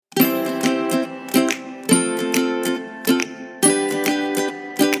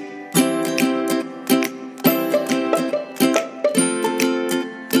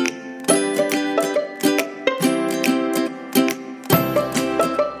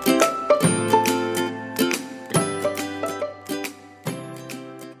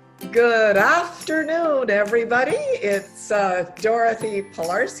afternoon, everybody. It's Dorothy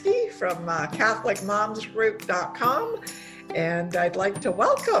Pilarski from CatholicMomsGroup.com, and I'd like to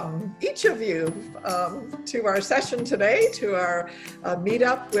welcome each of you to our session today, to our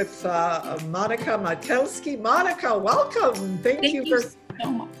meetup with Monika Matelski. Monika, welcome. Thank you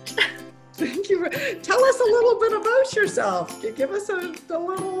so much. Thank you. Tell us a little bit about yourself. Give us a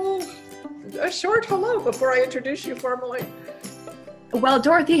short hello before I introduce you formally. Well,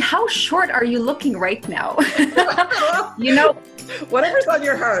 Dorothy, how short are you looking right now? Whatever's on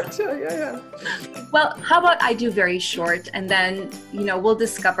your heart. Yeah. Well, how about I do very short, and then, we'll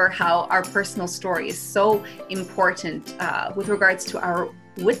discover how our personal story is so important with regards to our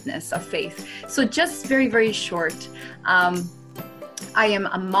witness of faith. So just very, very short. I am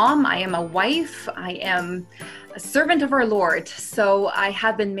a mom, I am a wife, I am a servant of our Lord. So I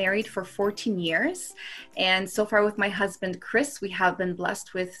have been married for 14 years. And so far with my husband, Chris, we have been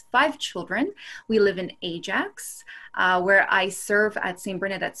blessed with 5 children. We live in Ajax, where I serve at St.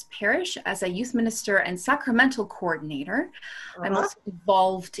 Bernadette's Parish as a youth minister and sacramental coordinator. I'm also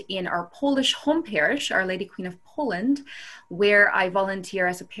involved in our Polish home parish, Our Lady Queen of Poland, where I volunteer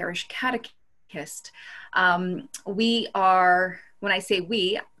as a parish catechist. We are, when I say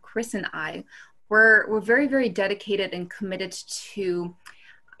we, Chris and I, we're very, very dedicated and committed to,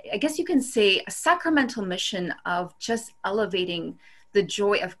 I guess you can say, a sacramental mission of just elevating the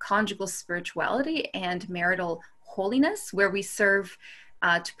joy of conjugal spirituality and marital holiness, where we serve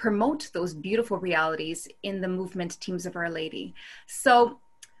to promote those beautiful realities in the movement Teams of Our Lady. So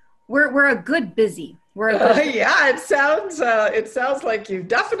we're a good busy. Yeah, it sounds like you've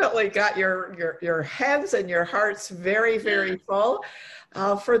definitely got your heads and your hearts very, very full.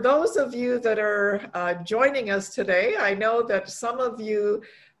 For those of you that are joining us today, I know that some of you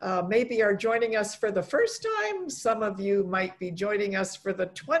maybe are joining us for the first time. Some of you might be joining us for the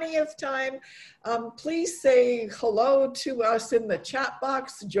 20th time. Please say hello to us in the chat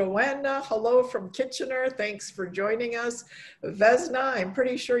box. Joanna, hello from Kitchener. Thanks for joining us. Vesna, I'm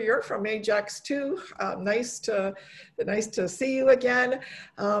pretty sure you're from Ajax too. Nice to see you again.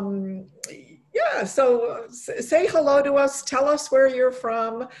 Yeah, so say hello to us. Tell us where you're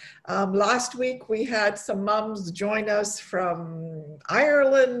from. Last week we had some moms join us from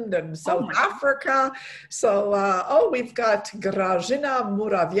Ireland and South Africa. So, we've got Grażyna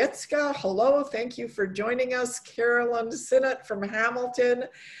Murawiecka. Hello, thank you for joining us. Carolyn Sinnott from Hamilton.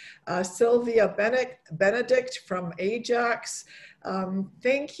 Sylvia Benedict from Ajax.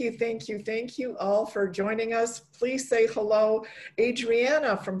 Thank you all for joining us. Please say hello.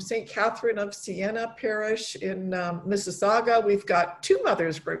 Adriana from St. Catherine of Siena Parish in Mississauga. We've got 2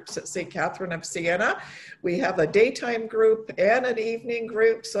 mothers groups at St. Catherine of Siena. We have a daytime group and an evening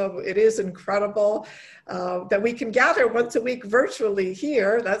group, so it is incredible that we can gather once a week virtually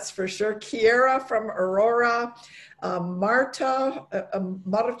here, that's for sure. Kiera from Aurora. Marta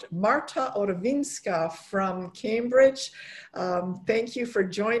Orwinska from Cambridge. Thank you for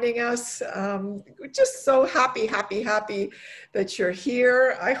joining us. We're just so happy that you're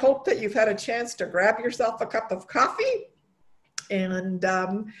here. I hope that you've had a chance to grab yourself a cup of coffee. And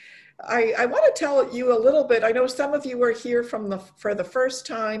I want to tell you a little bit. I know some of you are here for the first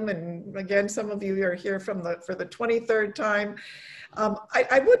time, and again, some of you are here for the 23rd time.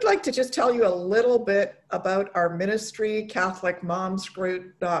 I would like to just tell you a little bit about our ministry,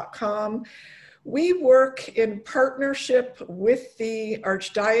 CatholicMomsGroup.com. We work in partnership with the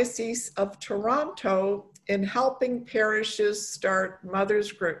Archdiocese of Toronto in helping parishes start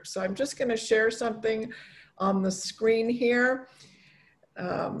mothers groups. So I'm just going to share something on the screen here.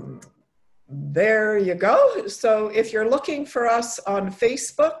 There you go. So if you're looking for us on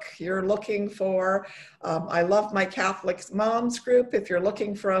Facebook, you're looking for I Love My Catholic Moms Group. If you're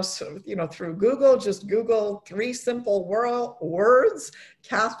looking for us, through Google, just Google 3 simple words,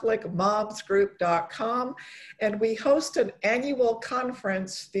 CatholicMomsGroup.com. And we host an annual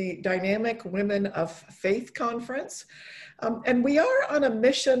conference, the Dynamic Women of Faith Conference. And we are on a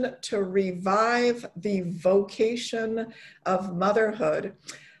mission to revive the vocation of motherhood.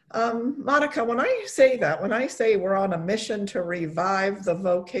 Monika, when I say we're on a mission to revive the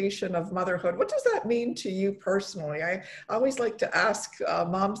vocation of motherhood, what does that mean to you personally? I always like to ask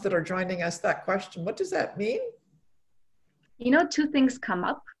moms that are joining us that question. What does that mean? 2 things come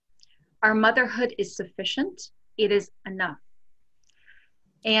up. Our motherhood is sufficient. It is enough.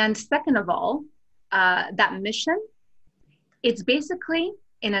 And second of all, that mission, it's basically,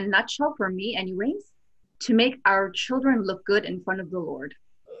 in a nutshell for me anyways, to make our children look good in front of the Lord.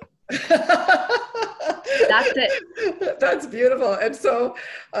 That's it. That's beautiful. And so,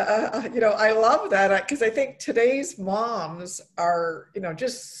 I love that because I think today's moms are,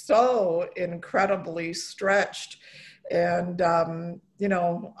 just so incredibly stretched. And,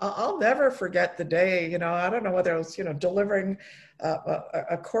 I'll never forget the day, I don't know whether it was, delivering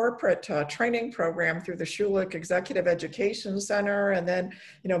a corporate training program through the Schulich Executive Education Center, and then,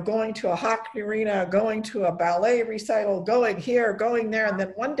 going to a hockey arena, going to a ballet recital, going here, going there. And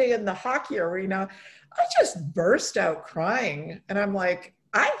then one day in the hockey arena, I just burst out crying. And I'm like,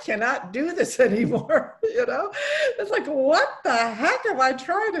 I cannot do this anymore. It's like, what the heck am I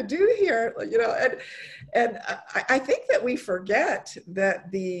trying to do here? And I think that we forget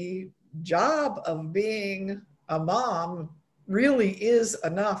that the job of being a mom really is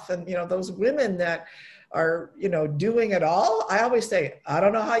enough. And, those women that are, doing it all, I always say, I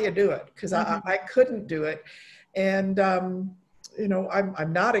don't know how you do it, because I couldn't do it. And,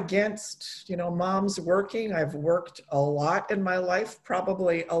 I'm not against, moms working. I've worked a lot in my life,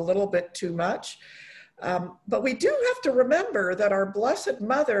 probably a little bit too much. But we do have to remember that our Blessed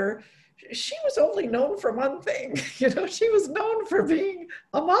Mother, she was only known for one thing. She was known for being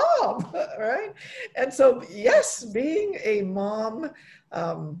a mom, right? And so, yes, being a mom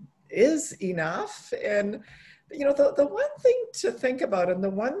is enough. And, the one thing to think about, and the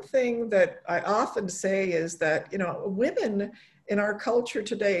one thing that I often say is that, women in our culture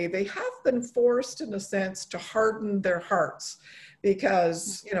today, they have been forced, in a sense, to harden their hearts.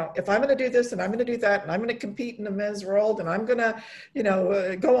 Because, if I'm going to do this and I'm going to do that, and I'm going to compete in the men's world, and I'm going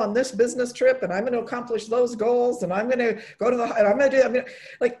to, go on this business trip, and I'm going to accomplish those goals, and I'm going to go to and I'm going to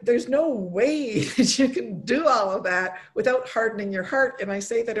do, there's no way that you can do all of that without hardening your heart. And I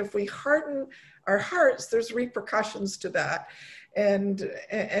say that if we harden our hearts, there's repercussions to that. And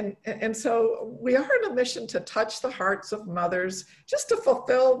so we are on a mission to touch the hearts of mothers, just to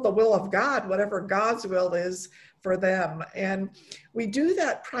fulfill the will of God, whatever God's will is for them. And we do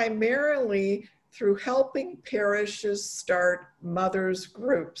that primarily through helping parishes start mothers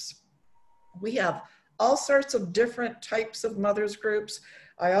groups. We have all sorts of different types of mothers groups.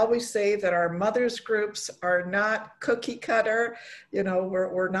 I always say that our mothers groups are not cookie cutter.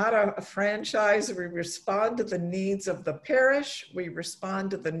 We're not a franchise. We respond to the needs of the parish. We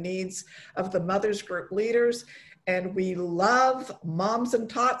respond to the needs of the mothers group leaders. And we love moms and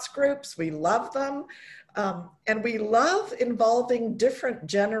tots groups. We love them. And we love involving different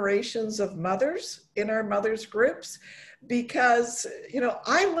generations of mothers in our mothers groups, because,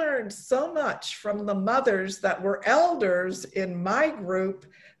 I learned so much from the mothers that were elders in my group,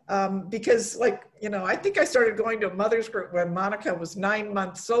 because I think I started going to a mothers group when Monika was 9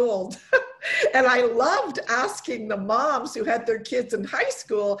 months old. And I loved asking the moms who had their kids in high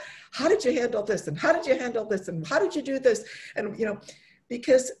school, how did you handle this? And how did you handle this? And how did you do this? And,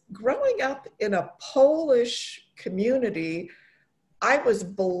 because growing up in a Polish community, I was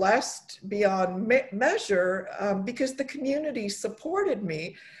blessed beyond measure, because the community supported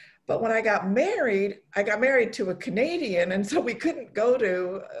me. But when I got married to a Canadian, and so we couldn't go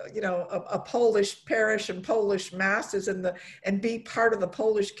to, a Polish parish and Polish masses and be part of the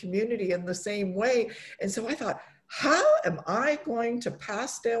Polish community in the same way. And so I thought, how am I going to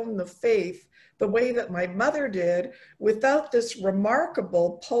pass down the faith the way that my mother did without this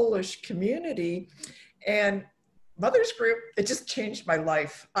remarkable Polish community? And mothers group, it just changed my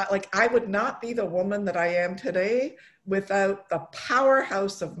life. I would not be the woman that I am today without the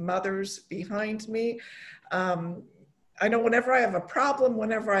powerhouse of mothers behind me. I know whenever I have a problem,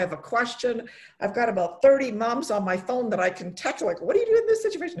 whenever I have a question, I've got about 30 moms on my phone that I can text, like, what do you do in this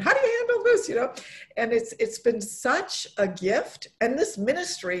situation? How do you handle this? And it's been such a gift. And this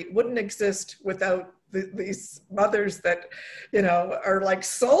ministry wouldn't exist without these mothers that, are like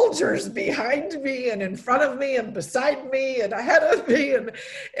soldiers behind me and in front of me and beside me and ahead of me. And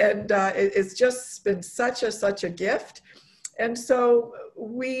it's just been such a gift. And so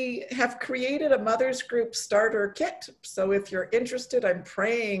we have created a mothers group starter kit. So if you're interested, I'm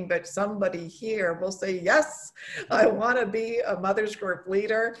praying that somebody here will say, yes, I want to be a mothers group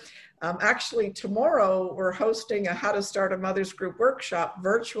leader. Actually, tomorrow we're hosting a How to Start a Mothers Group workshop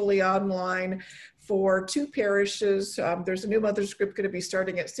virtually online for 2 parishes. There's a new mothers group going to be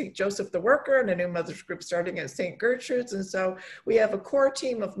starting at St. Joseph the Worker and a new mothers group starting at St. Gertrude's. And so we have a core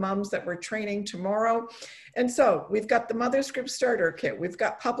team of moms that we're training tomorrow. And so we've got the mothers group starter kit. We've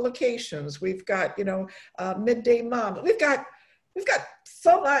got publications. We've got, midday mom. We've got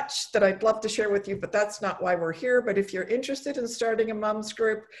so much that I'd love to share with you, but that's not why we're here. But if you're interested in starting a moms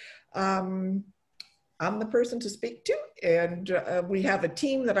group, I'm the person to speak to. And we have a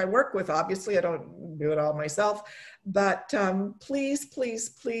team that I work with. Obviously, I don't do it all myself, but please, please,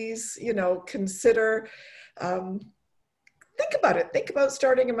 please, you know, consider, think about it. Think about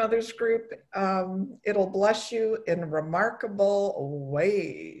starting a mother's group. It'll bless you in remarkable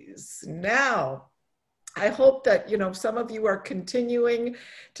ways. Now, I hope that, you know, some of you are continuing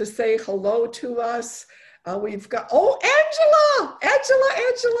to say hello to us. We've got, oh,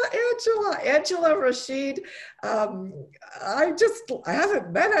 Angela Rashid. I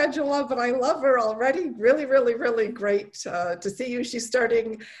haven't met Angela, but I love her already. Really, really, really great to see you. She's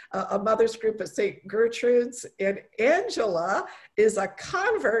starting a mother's group at St. Gertrude's, and Angela is a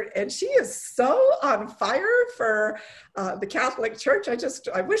convert, and she is so on fire for the Catholic Church.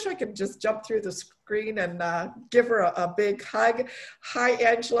 I wish I could just jump through the screen and give her a big hug. Hi,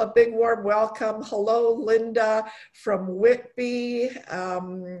 Angela, big warm welcome. Hello, Linda from Whitby.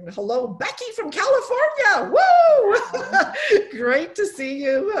 Hello, Becky from California. Woo! Great to see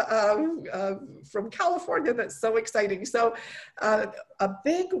you from California. That's so exciting. So a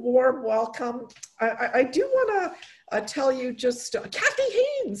big warm welcome. I do want to tell you just Kathy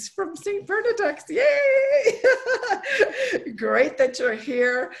Haynes from St. Bernadette's. Yay! Great that you're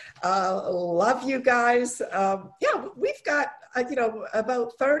here. Love you guys. Yeah, we've got, you know,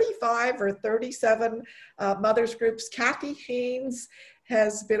 about 35 or 37 mothers groups. Kathy Haynes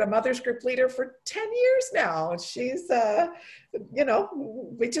has been a mother's group leader for 10 years now. She's, you know,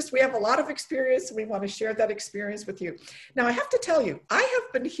 we have a lot of experience, and we want to share that experience with you. Now, I have to tell you, I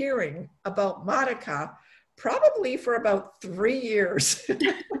have been hearing about Monika probably for about 3 years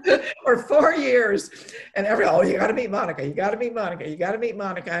or 4 years. And oh, you got to meet Monika. You got to meet Monika. You got to meet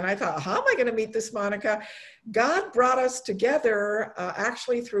Monika. And I thought, how am I going to meet this Monika? God brought us together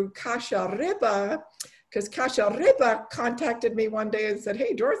actually through Kasha Riba, because Kasha Riba contacted me one day and said,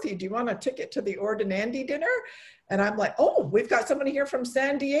 hey, Dorothy, do you want a ticket to the Ordinandi dinner? And I'm like, oh, we've got somebody here from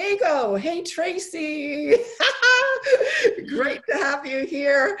San Diego. Hey, Tracy. Great to have you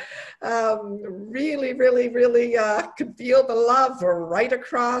here. Really, really, really could feel the love right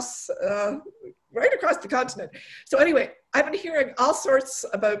across the continent. So anyway, I've been hearing all sorts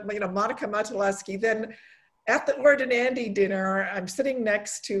about, you know, Monika Matelski. Then at the Ordinandi dinner, I'm sitting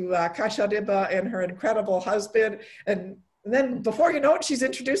next to Kasha Riba and her incredible husband. And then before you know it, she's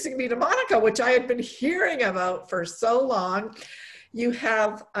introducing me to Monika, which I had been hearing about for so long. You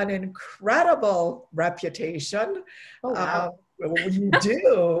have an incredible reputation. Oh, wow. You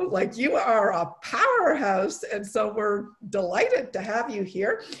do, like, you are a powerhouse. And so we're delighted to have you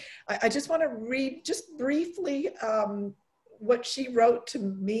here. I just want to read just briefly what she wrote to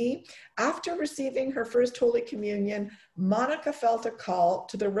me. After receiving her first Holy Communion, Monika felt a call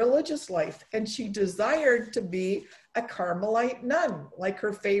to the religious life, and she desired to be a Carmelite nun, like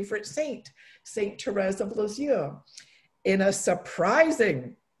her favorite saint, Saint Therese of Lisieux. In a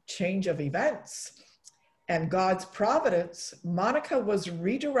surprising change of events and God's providence, Monika was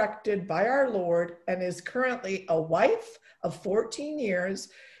redirected by our Lord and is currently a wife of 14 years.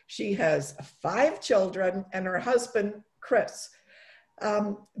 She has 5 children and her husband, Chris.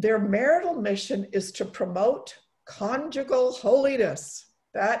 Their marital mission is to promote conjugal holiness.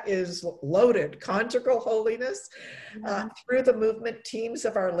 That is loaded, conjugal holiness, through the movement Teams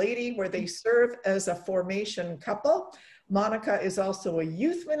of Our Lady, where they serve as a formation couple. Monika is also a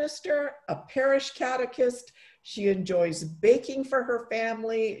youth minister, a parish catechist. She enjoys baking for her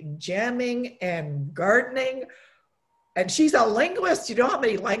family, jamming, and gardening. And she's a linguist. You know how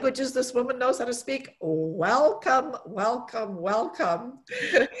many languages this woman knows how to speak? Welcome, welcome, welcome.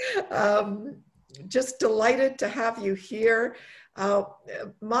 Just delighted to have you here.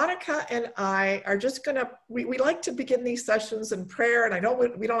 Monika and I are just gonna, we like to begin these sessions in prayer, and I know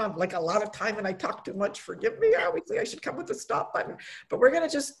we don't have like a lot of time and I talk too much, forgive me. Obviously I should come with a stop button, but we're gonna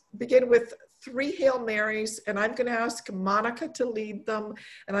just begin with 3 Hail Marys, and I'm gonna ask Monika to lead them,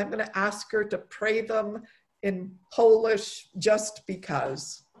 and I'm gonna ask her to pray them in Polish, just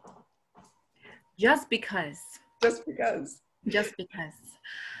because. Just because. Just because. Just because.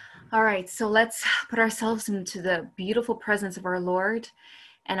 All right, so let's put ourselves into the beautiful presence of our Lord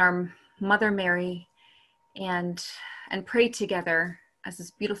and our Mother Mary, and pray together as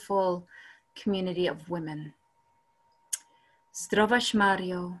this beautiful community of women. Zdrowaś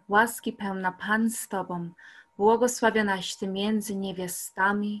Mario, łaski pełna Pan z Tobą, błogosławionaś Ty między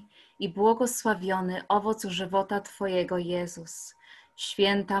niewiastami i błogosławiony owoc żywota Twojego, Jezus.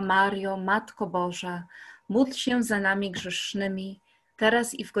 Święta Mario, Matko Boża, módl się za nami grzesznymi,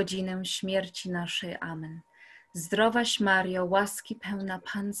 teraz i w godzinę śmierci naszej. Amen. Zdrowaś Mario, łaski pełna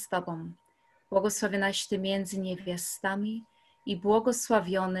Pan z Tobą, błogosławionaś Ty między niewiastami i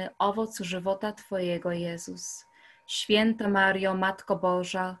błogosławiony owoc żywota Twojego, Jezus. Święta Mario, Matko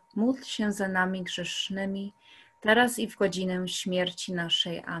Boża, módl się za nami grzesznymi, teraz i w godzinę śmierci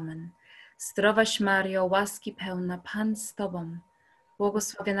naszej. Amen. Zdrowaś Mario, łaski pełna, Pan z Tobą,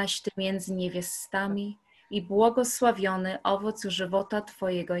 błogosławionaś Ty między niewiastami i błogosławiony owoc żywota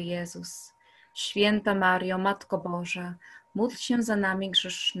Twojego, Jezus. Święta Mario, Matko Boża, módl się za nami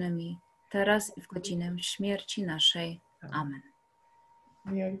grzesznymi, teraz i w godzinę śmierci naszej. Amen.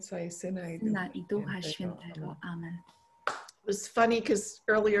 Syna i Ducha Świętego. Amen. It was funny because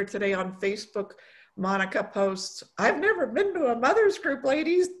earlier today on Facebook, Monika posts, I've never been to a mother's group,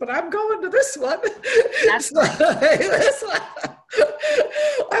 ladies, but I'm going to this one. That's right.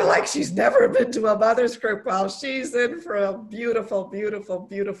 I'm like, she's never been to a mother's group. Well, she's in for a beautiful, beautiful,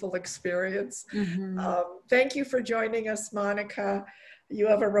 beautiful experience. Mm-hmm. Thank you for joining us, Monika. You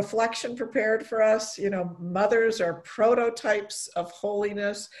have a reflection prepared for us. You know, mothers are prototypes of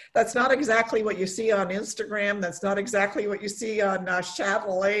holiness. That's not exactly what you see on Instagram. That's not exactly what you see on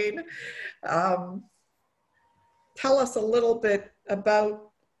Chatelaine. Tell us a little bit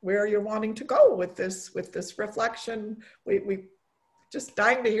about where you're wanting to go with this reflection. We just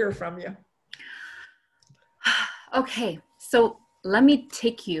dying to hear from you. Okay, so let me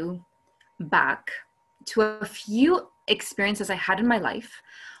take you back to a few experiences I had in my life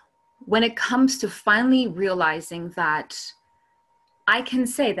when it comes to finally realizing that I can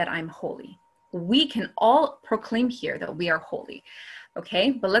say that I'm holy. We can all proclaim here that we are holy.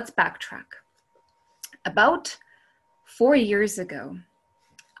 Okay, but let's backtrack. About 4 years ago,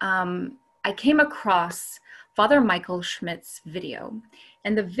 I came across Father Michael Schmidt's video,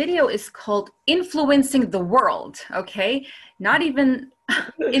 and the video is called Influencing the World, okay? Not even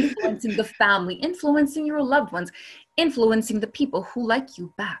influencing the family, influencing your loved ones, influencing the people who like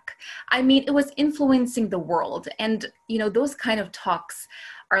you back. I mean, it was influencing the world. And, you know, those kind of talks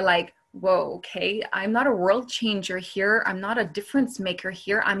are like, whoa, okay, I'm not a world changer here. I'm not a difference maker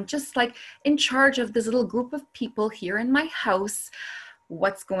here. I'm just like in charge of this little group of people here in my house.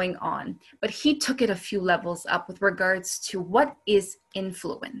 What's going on? But he took it a few levels up with regards to what is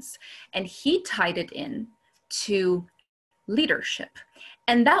influence. And he tied it in to leadership.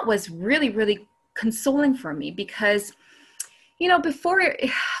 And that was really, really consoling for me because, you know,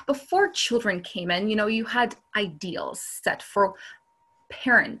 before children came in, you know, you had ideals set for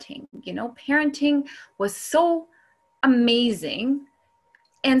parenting. You know, parenting was so amazing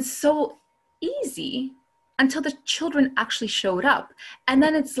and so easy until the children actually showed up. And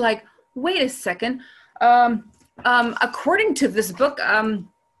then it's like, wait a second, according to this book,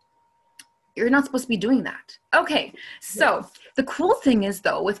 you're not supposed to be doing that. Okay, so the cool thing is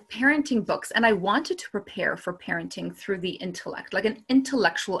though, with parenting books, and I wanted to prepare for parenting through the intellect, like an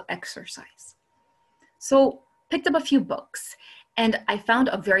intellectual exercise. So picked up a few books and I found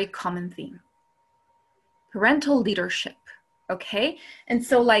a very common theme. Parental leadership, okay? And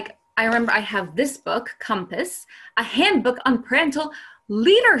so like, I remember I have this book, Compass, a handbook on parental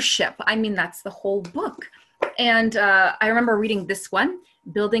leadership. I mean, that's the whole book. And I remember reading this one,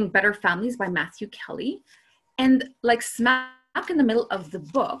 Building Better Families by Matthew Kelly. And like smack in the middle of the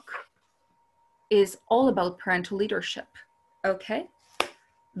book is all about parental leadership. Okay,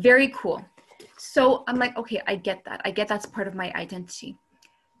 very cool. So I'm like, okay, I get that. I get that's part of my identity.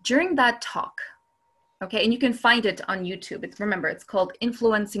 During that talk, okay, and you can find it on YouTube. Remember, it's called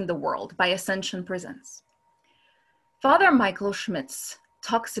Influencing the World by Ascension Presents. Father Michael Schmitz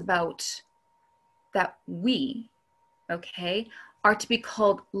talks about that we, okay, are to be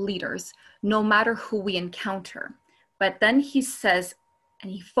called leaders no matter who we encounter. But then he says,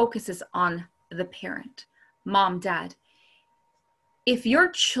 and he focuses on the parent, mom, dad. If your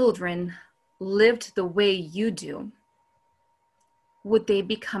children lived the way you do, would they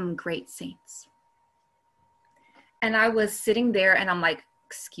become great saints? And I was sitting there and I'm like,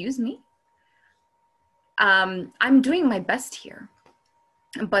 excuse me? I'm doing my best here,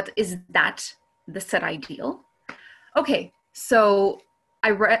 but is that the set ideal? Okay, so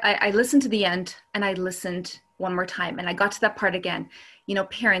I listened to the end and I listened one more time and I got to that part again. You know,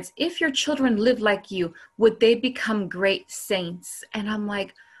 parents, if your children live like you, would they become great saints? And I'm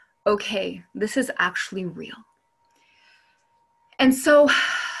like, okay, this is actually real. And so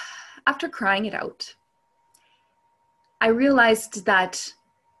after crying it out, I realized that,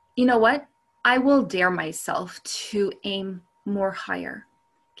 you know what? I will dare myself to aim more higher,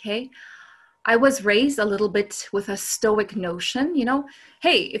 okay? I was raised a little bit with a stoic notion, you know,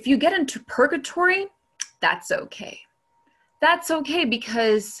 hey, if you get into purgatory, that's okay. That's okay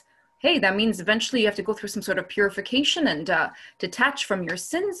because, hey, that means eventually you have to go through some sort of purification and detach from your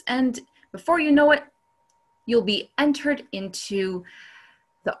sins. And before you know it, you'll be entered into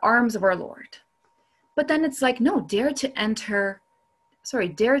the arms of our Lord. But then it's like, no, dare to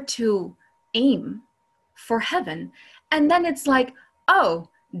aim for heaven. And then it's like, oh,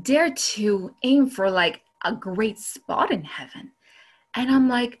 dare to aim for like a great spot in heaven. And I'm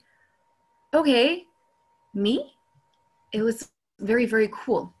like, okay, me? It was very, very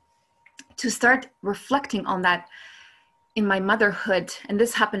cool to start reflecting on that in my motherhood. And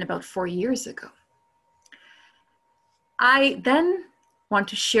this happened about 4 years ago. I then want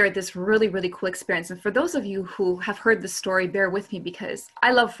to share this really, really cool experience. And for those of you who have heard the story, bear with me because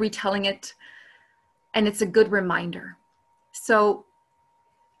I love retelling it and it's a good reminder. So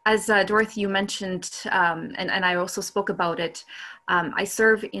as Dorothy, you mentioned, and I also spoke about it, I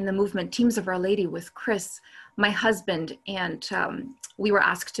serve in the movement Teams of Our Lady with Chris, my husband, and we were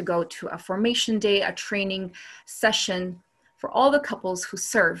asked to go to a formation day, a training session for all the couples who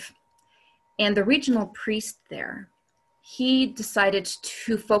serve. And the regional priest there, he decided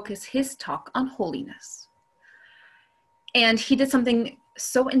to focus his talk on holiness. And he did something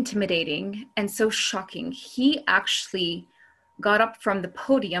so intimidating and so shocking. He actually got up from the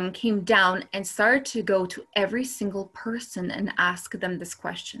podium, came down, and started to go to every single person and ask them this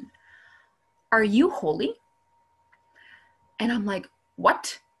question: are you holy? And I'm like,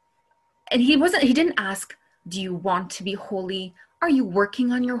 what? And he didn't ask, do you want to be holy? Are you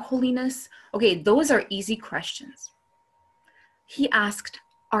working on your holiness? Okay, those are easy questions. He asked,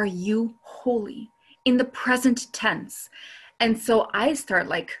 are you holy? In the present tense. And so I start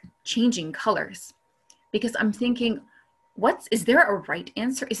like changing colors because I'm thinking, is there a right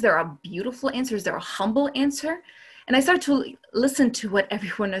answer? Is there a beautiful answer? Is there a humble answer? And I started to listen to what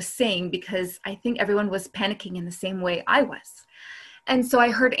everyone was saying because I think everyone was panicking in the same way I was. And so I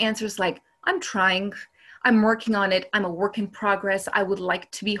heard answers like, I'm trying, I'm working on it, I'm a work in progress, I would like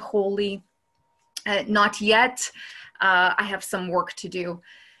to be holy, not yet, I have some work to do.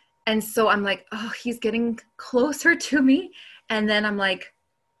 And so I'm like, oh, he's getting closer to me. And then I'm like,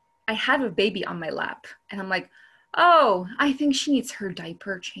 I have a baby on my lap. And I'm like, oh, I think she needs her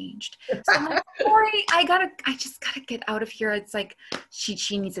diaper changed. So I'm like, sorry, I just gotta get out of here. It's like,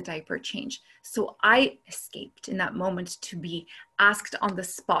 she needs a diaper change. So I escaped in that moment to be asked on the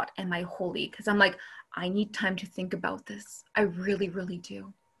spot, am I holy? Because I'm like, I need time to think about this. I really, really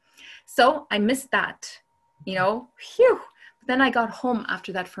do. So I missed that, phew. But then I got home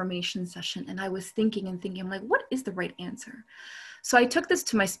after that formation session and I was thinking, I'm like, what is the right answer? So I took this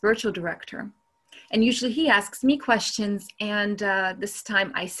to my spiritual director. And usually he asks me questions. And this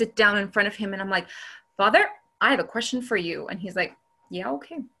time I sit down in front of him and I'm like, Father, I have a question for you. And he's like, yeah,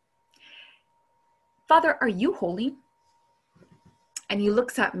 okay. Father, are you holy? And he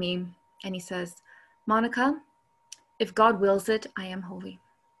looks at me and he says, Monika, if God wills it, I am holy.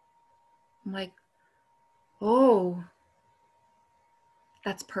 I'm like, oh,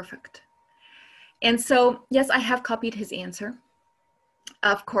 that's perfect. And so, yes, I have copied his answer,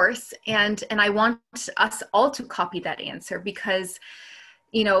 of course. And I want us all to copy that answer because,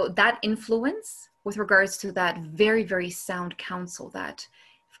 that influence with regards to that very, very sound counsel that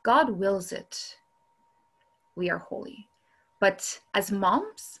if God wills it, we are holy. But as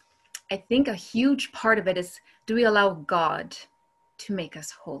moms, I think a huge part of it is, do we allow God to make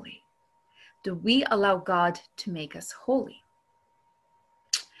us holy? Do we allow God to make us holy?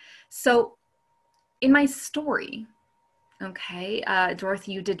 So in my story, okay,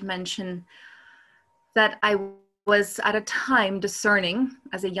 Dorothy, you did mention that I was at a time discerning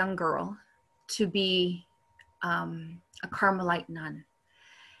as a young girl to be a Carmelite nun.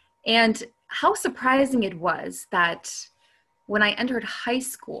 And how surprising it was that when I entered high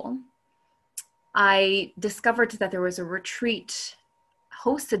school, I discovered that there was a retreat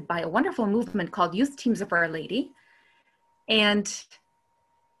hosted by a wonderful movement called Youth Teams of Our Lady. And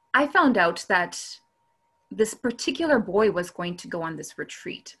I found out that this particular boy was going to go on this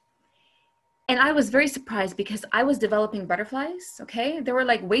retreat. And I was very surprised because I was developing butterflies, okay? There were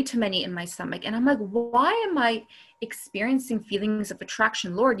like way too many in my stomach. And I'm like, why am I experiencing feelings of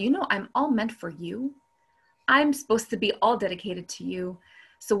attraction? Lord, I'm all meant for you. I'm supposed to be all dedicated to you.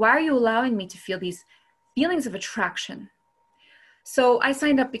 So why are you allowing me to feel these feelings of attraction? So I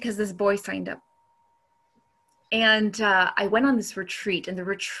signed up because this boy signed up. And I went on this retreat, and the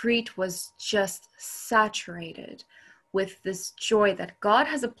retreat was just saturated with this joy that God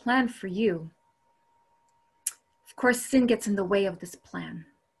has a plan for you. Of course, sin gets in the way of this plan,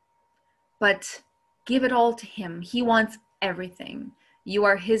 but give it all to him. He wants everything. You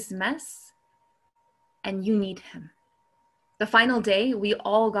are his mess, and you need him. The final day, we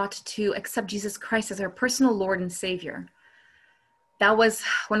all got to accept Jesus Christ as our personal Lord and Savior. that was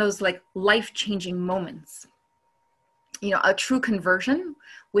one of those like life-changing moments, a true conversion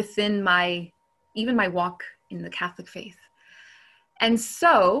within even my walk in the Catholic faith. And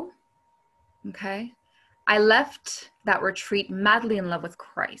so, okay, I left that retreat madly in love with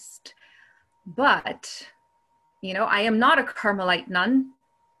Christ. But, I am not a Carmelite nun,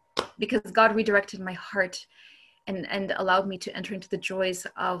 because God redirected my heart and allowed me to enter into the joys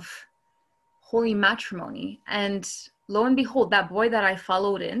of holy matrimony. And lo and behold, that boy that I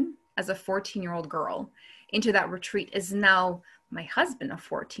followed in as a 14-year-old girl into that retreat is now my husband of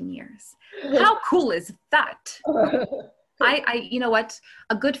 14 years. How cool is that? You know what?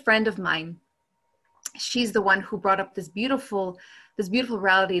 A good friend of mine, she's the one who brought up this beautiful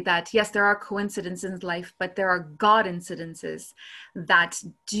reality that, yes, there are coincidences in life, but there are God incidences that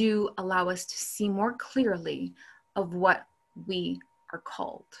do allow us to see more clearly of what we are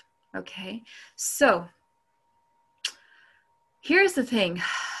called. Okay, so here's the thing.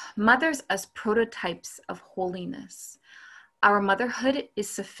 Mothers as prototypes of holiness. Our motherhood is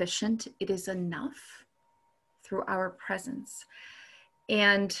sufficient. It is enough through our presence.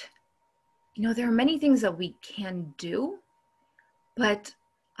 And, there are many things that we can do, but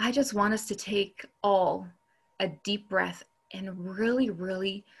I just want us to take a deep breath and really,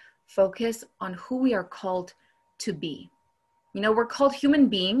 really focus on who we are called to be. We're called human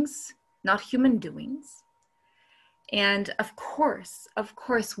beings, not human doings. And of course,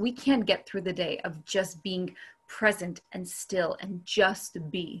 we can't get through the day of just being present and still and just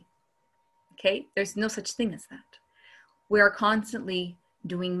be. Okay? There's no such thing as that. We are constantly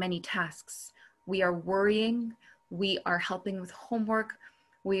doing many tasks. We are worrying. We are helping with homework.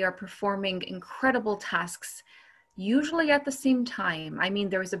 We are performing incredible tasks, usually at the same time. I mean,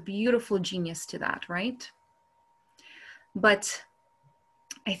 there is a beautiful genius to that, right? But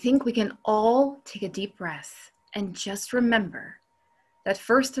I think we can all take a deep breath and just remember that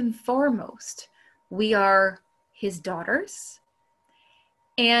first and foremost, we are his daughters.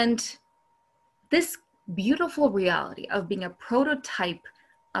 And this beautiful reality of being a prototype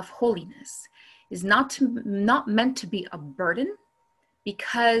of holiness is not meant to be a burden,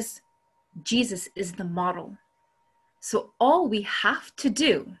 because Jesus is the model. So all we have to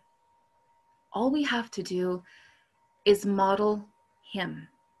do is model him.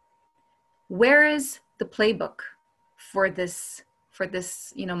 Where is the playbook for this,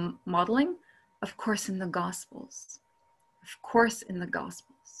 modeling? Of course, in the Gospels.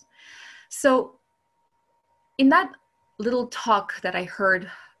 So in that little talk that I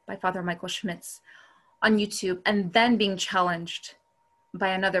heard by Father Michael Schmitz on YouTube, and then being challenged by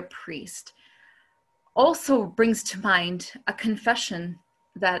another priest, also brings to mind a confession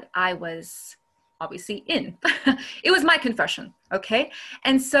that I was obviously in. It was my confession, okay?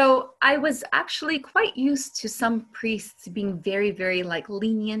 And so I was actually quite used to some priests being very, very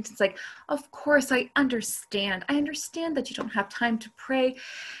lenient. It's like, of course, I understand that you don't have time to pray.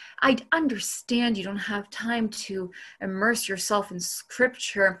 I understand you don't have time to immerse yourself in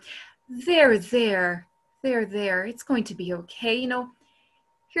scripture. There. It's going to be okay.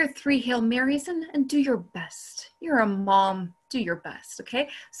 Hear 3 Hail Marys and do your best. You're a mom, do your best, okay?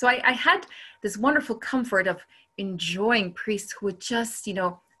 So I had this wonderful comfort of enjoying priests who would just,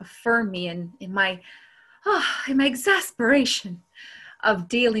 affirm me in my exasperation of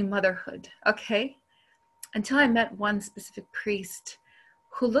daily motherhood, okay? Until I met one specific priest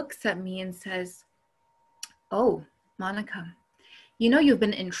who looks at me and says, "Oh, Monika, you've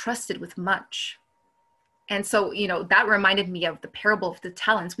been entrusted with much." And so, that reminded me of the parable of the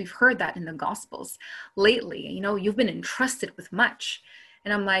talents. We've heard that in the Gospels lately. You've been entrusted with much.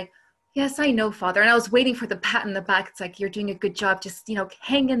 And I'm like, "Yes, I know, Father." And I was waiting for the pat in the back. It's like, "You're doing a good job. Just,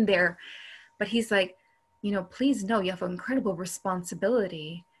 hang in there." But he's like, "Please know you have an incredible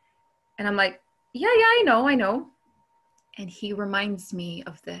responsibility." And I'm like, yeah, I know. And he reminds me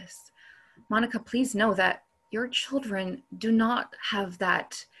of this. "Monika, please know that your children do not have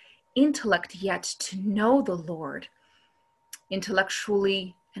that intellect yet to know the Lord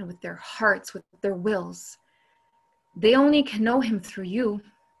intellectually and with their hearts, with their wills. They only can know him through you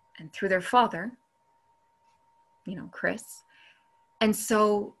and through their father, Chris. And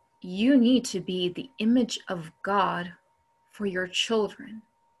so you need to be the image of God for your children."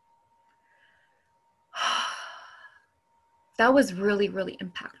 That was really, really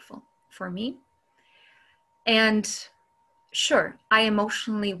impactful for me. And sure, I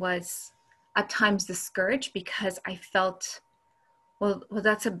emotionally was at times discouraged, because I felt, well,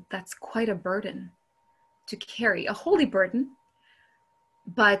 that's quite a burden to carry, a holy burden.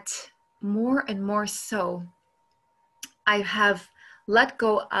 But more and more so, I have let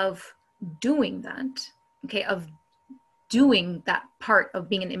go of doing that, okay, of doing that part of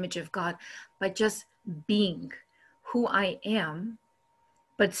being an image of God, but just being who I am,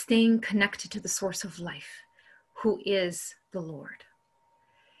 but staying connected to the source of life, who is the Lord.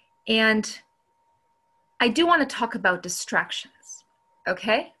 And I do want to talk about distractions,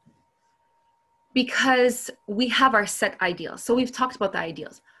 okay? Because we have our set ideals. So we've talked about the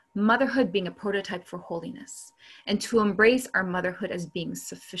ideals. Motherhood being a prototype for holiness, and to embrace our motherhood as being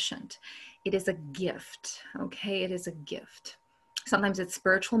sufficient. It is a gift, okay? It is a gift. Sometimes it's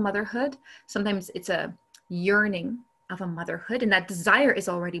spiritual motherhood. Sometimes it's a yearning of a motherhood, and that desire is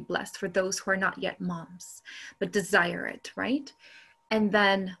already blessed for those who are not yet moms, but desire it, right? And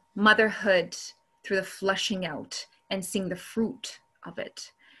then motherhood through the fleshing out and seeing the fruit of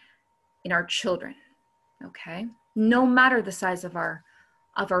it in our children, okay? No matter the size of our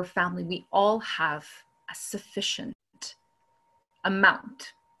family, we all have a sufficient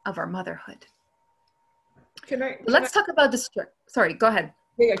amount of our motherhood. Let's talk about this. Sorry, go ahead.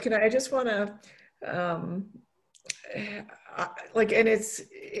 Yeah, I just want to, and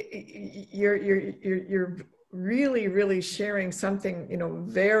you're really, really sharing something,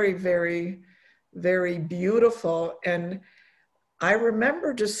 very, very, very beautiful. And I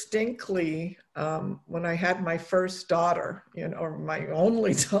remember distinctly when I had my first daughter, or my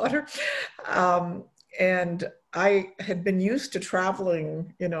only daughter, and I had been used to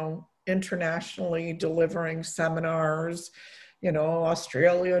traveling, internationally, delivering seminars,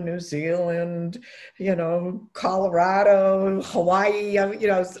 Australia, New Zealand, Colorado, Hawaii. I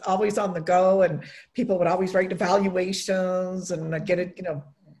was always on the go, and people would always write evaluations, and I'd get it,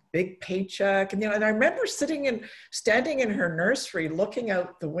 big paycheck. And, and I remember standing in her nursery, looking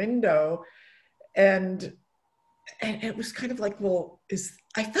out the window, and it was kind of like,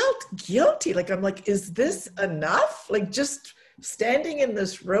 I felt guilty. Like, I'm like, is this enough? Like, just standing in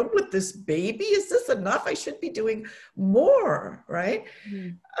this room with this baby, is this enough? I should be doing more, right?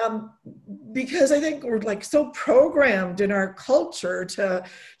 Mm-hmm. Because I think we're like so programmed in our culture to,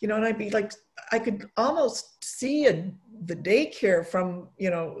 and I'd be like, I could almost see the daycare from,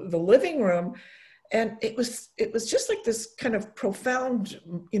 the living room. And it was just like this kind of profound,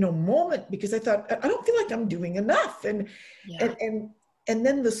 moment, because I thought, I don't feel like I'm doing enough. And, yeah. And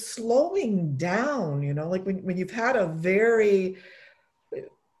then the slowing down, like when you've had a very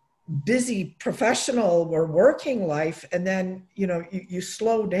busy professional or working life, and then, you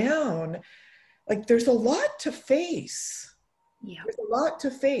slow down, like there's a lot to face. Yeah. There's a lot to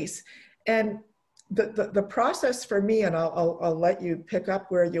face. And the process for me, and I'll let you pick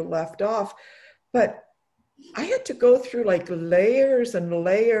up where you left off, but I had to go through like layers and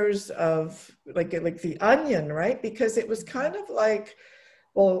layers of like the onion, right? Because it was kind of like,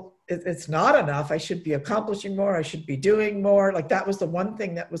 well, it's not enough. I should be accomplishing more. I should be doing more. Like that was the one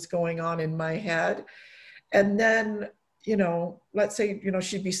thing that was going on in my head. And then, let's say,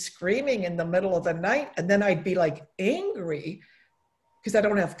 she'd be screaming in the middle of the night, and then I'd be like angry because I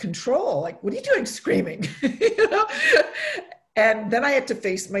don't have control. Like, what are you doing screaming? And then I had to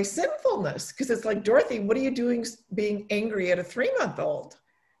face my sinfulness, because it's like, Dorothy, what are you doing being angry at a 3-month-old?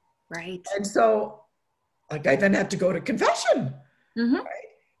 Right. And so like I then had to go to confession. Mm-hmm.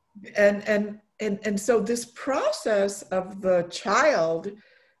 Right? And so this process of the child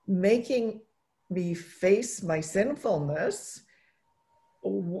making me face my sinfulness,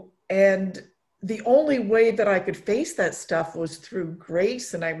 and the only way that I could face that stuff was through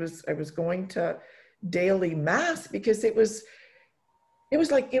grace. And I was going to daily mass, because it was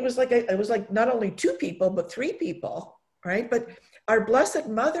like not only 2 people, but 3 people, right? But our Blessed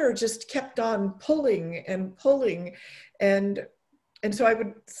Mother just kept on pulling and pulling. And so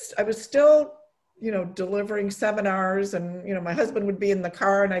I was still, delivering seminars, and, my husband would be in the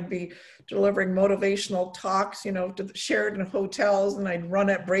car, and I'd be delivering motivational talks, to shared in hotels, and I'd run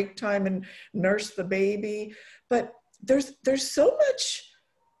at break time and nurse the baby. But there's so much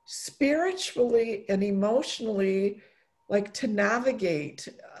spiritually and emotionally, like, to navigate.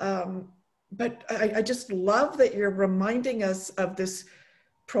 But I just love that you're reminding us of this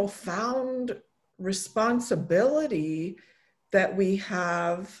profound responsibility that we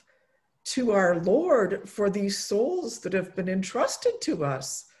have to our Lord for these souls that have been entrusted to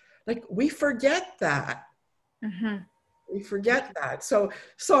us. Like, we forget that. Mm-hmm. We forget that. So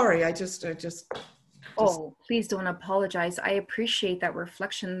sorry, I just. Oh, please don't apologize. I appreciate that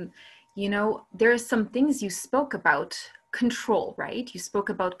reflection. There are some things you spoke about. Control, right? You spoke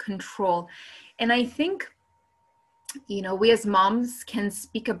about control. And I think, we as moms can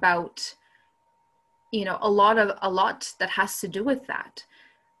speak about, a lot that has to do with that.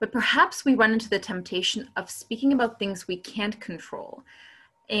 But perhaps we run into the temptation of speaking about things we can't control.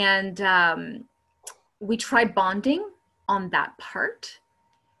 And we try bonding on that part.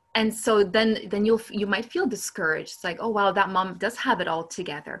 And so then you might feel discouraged. It's like, oh, wow, that mom does have it all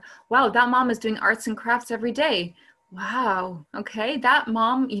together. Wow, that mom is doing arts and crafts every day. Wow, okay, that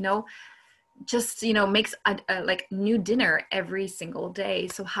mom, just, makes a like new dinner every single day.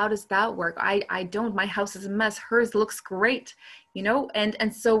 So how does that work? I don't, my house is a mess. Hers looks great,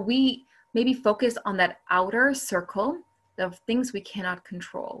 and so we maybe focus on that outer circle of things we cannot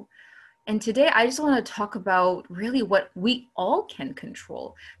control. And today I just want to talk about really what we all can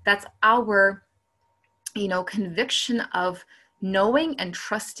control. That's our, conviction of knowing and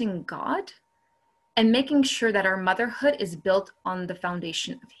trusting God and making sure that our motherhood is built on the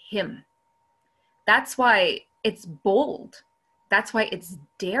foundation of Him. That's why it's bold. That's why it's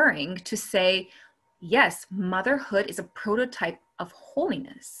daring to say, yes, motherhood is a prototype of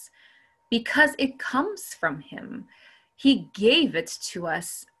holiness because it comes from Him. He gave it to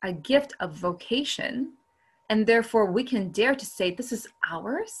us, a gift of vocation, and therefore we can dare to say this is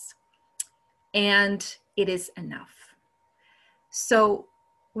ours and it is enough. So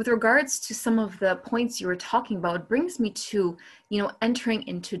with regards to some of the points you were talking about, it brings me to, entering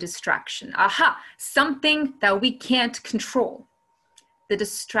into distraction. Something that we can't control, the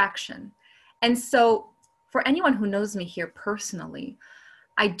distraction. And so for anyone who knows me here personally,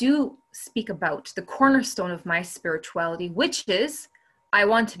 I do speak about the cornerstone of my spirituality, which is I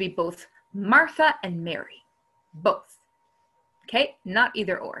want to be both Martha and Mary, both. Okay, not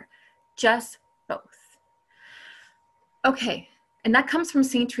either or, just both. Okay, and that comes from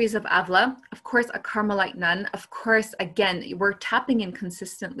St. Teresa of Avila, of course, a Carmelite nun. Of course, again, we're tapping in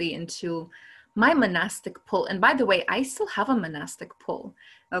consistently into my monastic pull. And by the way, I still have a monastic pull,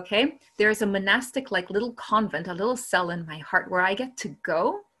 okay? There's a monastic like little convent, a little cell in my heart where I get to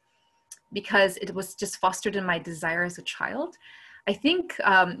go because it was just fostered in my desire as a child. I think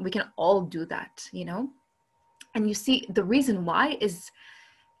we can all do that, And you see, the reason why is,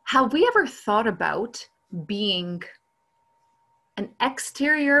 have we ever thought about being an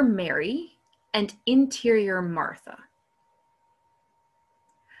exterior Mary and interior Martha?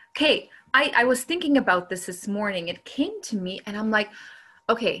 Okay, I was thinking about this morning. It came to me and I'm like,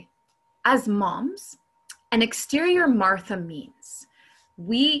 okay, as moms, an exterior Martha means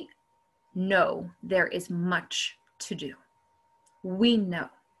we know there is much to do. We know.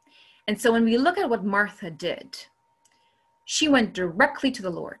 And so when we look at what Martha did, she went directly to the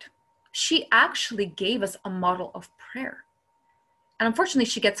Lord. She actually gave us a model of prayer. And unfortunately,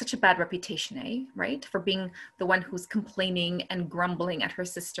 she gets such a bad reputation, right? For being the one who's complaining and grumbling at her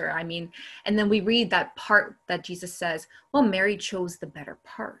sister. I mean, and then we read that part that Jesus says, well, Mary chose the better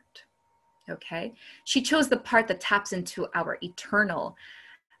part, okay? She chose the part that taps into our eternal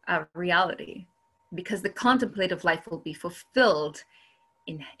reality, because the contemplative life will be fulfilled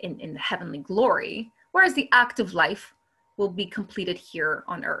in the heavenly glory, whereas the active life will be completed here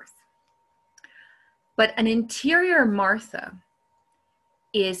on earth. But an interior Martha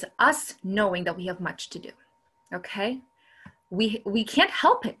is us knowing that we have much to do, okay? We can't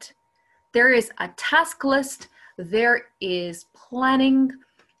help it. There is a task list, there is planning,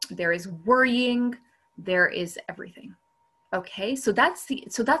 there is worrying, there is everything, okay? So that's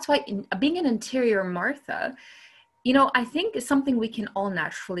why being an interior Martha, I think is something we can all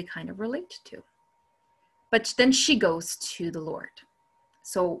naturally kind of relate to. But then she goes to the Lord.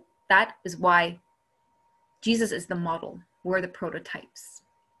 So that is why Jesus is the model. We're the prototypes.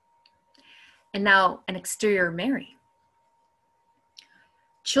 And now an exterior Mary.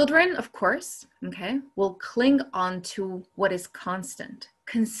 Children, of course, okay, will cling on to what is constant,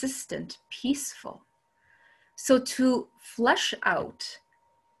 consistent, peaceful. So to flesh out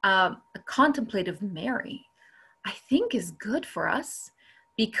a contemplative Mary, I think is good for us,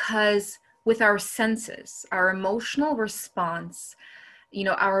 because with our senses, our emotional response,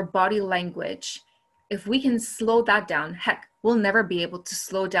 our body language, if we can slow that down, heck, we'll never be able to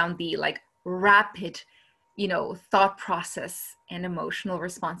slow down the rapid, thought process and emotional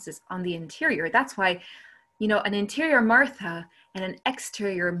responses on the interior. That's why, an interior Martha and an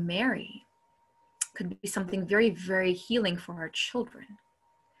exterior Mary could be something very, very healing for our children.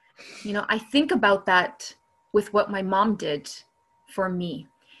 I think about that with what my mom did for me.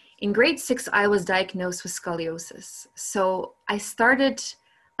 In grade 6, I was diagnosed with scoliosis. So I started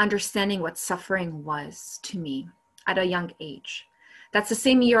understanding what suffering was to me at a young age. That's the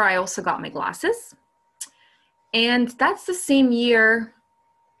same year I also got my glasses. And that's the same year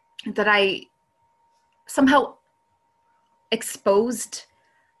that I somehow exposed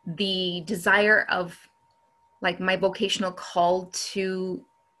the desire of my vocational call to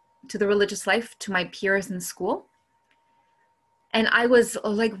the religious life to my peers in school. And I was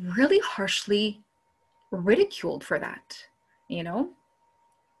really harshly ridiculed for that, you know,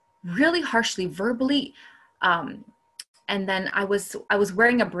 really harshly, verbally. And then I was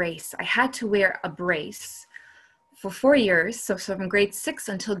wearing a brace. I had to wear a brace for 4 years. So from grade 6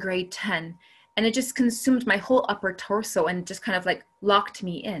 until grade 10. And it just consumed my whole upper torso and just kind of like locked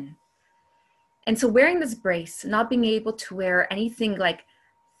me in. And so wearing this brace, not being able to wear anything like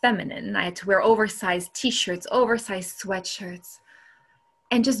feminine, I had to wear oversized t-shirts, oversized sweatshirts,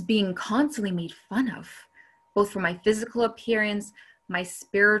 and just being constantly made fun of, both for my physical appearance, my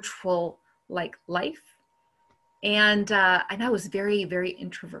spiritual like life. And I was very, very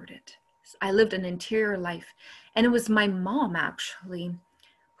introverted. I lived an interior life. And it was my mom actually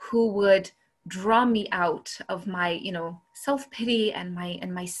who would draw me out of my, you know, self-pity and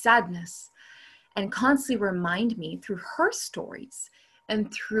my sadness, and constantly remind me through her stories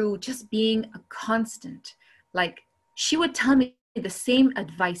and through just being a constant. Like, she would tell me the same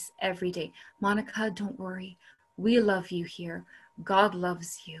advice every day. Monika, don't worry. We love you here. God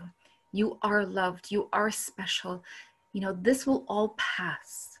loves you. You are loved. You are special. You know, this will all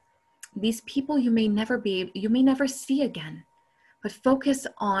pass. These people you may never see again, but focus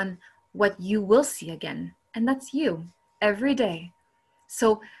on what you will see again. And that's you every day.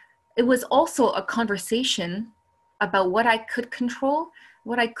 So it was also a conversation about what I could control,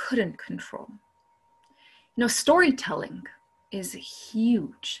 what I couldn't control. You know, storytelling is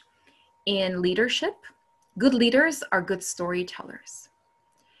huge in leadership. Good leaders are good storytellers.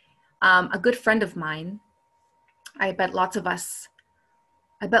 A good friend of mine, I bet lots of us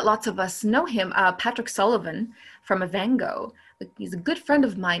know him, Patrick Sullivan from Evango. He's a good friend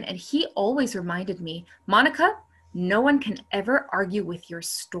of mine, and he always reminded me, Monika, no one can ever argue with your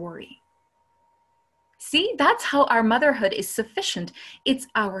story. See, that's how our motherhood is sufficient. It's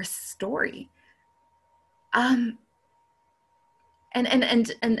our story. And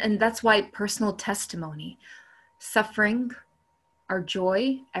that's why personal testimony, suffering, our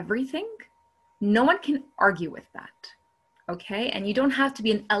joy, everything, no one can argue with that. Okay? And you don't have to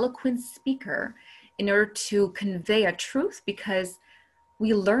be an eloquent speaker in order to convey a truth, because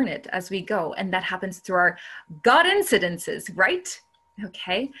we learn it as we go. And that happens through our God incidences, right?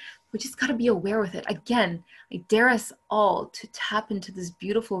 Okay? We just got to be aware with it. Again, I dare us all to tap into this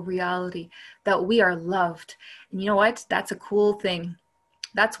beautiful reality that we are loved. And you know what? That's a cool thing.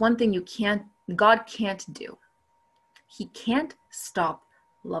 That's one thing God can't do. He can't stop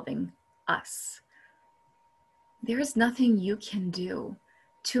loving us. There is nothing you can do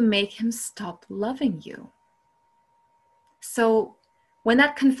to make him stop loving you. So when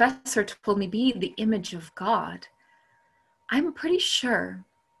that confessor told me, be the image of God, I'm pretty sure,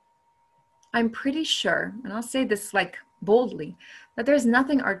 and I'll say this like boldly, that there's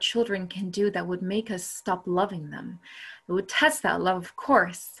nothing our children can do that would make us stop loving them. It would test that love, of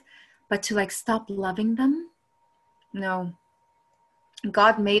course, but to like stop loving them, no.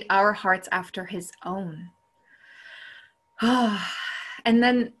 God made our hearts after his own. And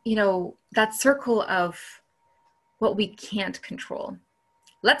then, you know, that circle of what we can't control.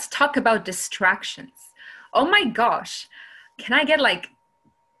 Let's talk about distractions. Oh my gosh. Can I get like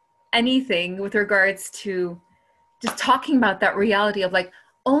anything with regards to just talking about that reality of like,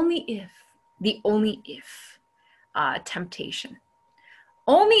 the only if temptation.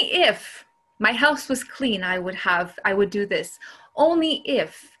 Only if my house was clean, I would do this. Only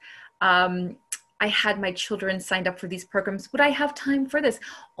if I had my children signed up for these programs, would I have time for this?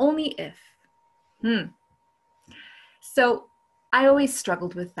 Only if. So I always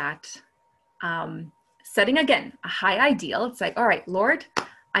struggled with that. Setting, again, a high ideal. It's like, all right, Lord,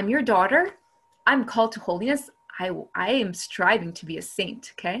 I'm your daughter. I'm called to holiness. I am striving to be a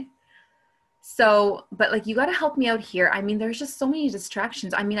saint, okay? So, but like, you got to help me out here. I mean, there's just so many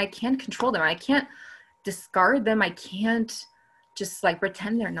distractions. I mean, I can't control them. I can't discard them. I can't just like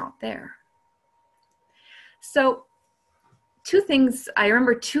pretend they're not there. So I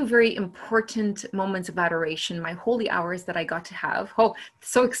remember two very important moments of adoration, my holy hours that I got to have. Oh,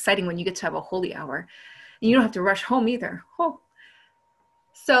 so exciting when you get to have a holy hour. And you don't have to rush home either. Oh.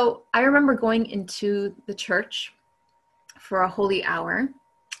 So I remember going into the church for a holy hour,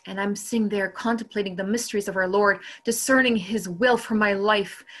 and I'm sitting there contemplating the mysteries of our Lord, discerning his will for my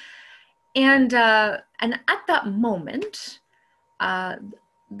life. And at that moment, the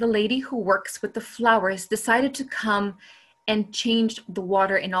lady who works with the flowers decided to come and change the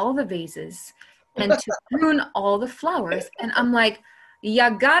water in all the vases and to prune all the flowers. And I'm like, you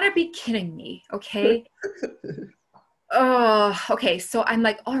gotta be kidding me, okay? Oh, okay. So I'm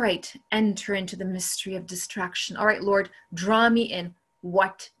like, all right, enter into the mystery of distraction. All right, Lord, draw me in.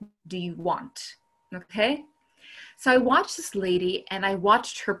 What do you want? Okay. So I watched this lady and I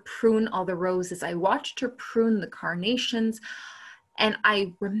watched her prune all the roses. I watched her prune the carnations, and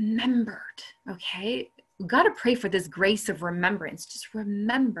I remembered, okay, we got to pray for this grace of remembrance. Just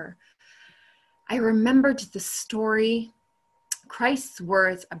remember. I remembered the story, Christ's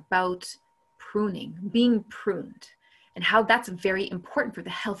words about pruning, being pruned, and how that's very important for the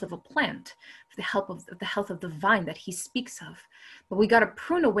health of a plant, for the health of the vine that he speaks of. But we got to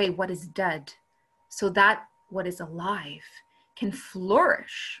prune away what is dead so that what is alive can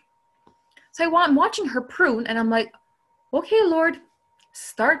flourish. So I'm watching her prune, and I'm like, okay, Lord,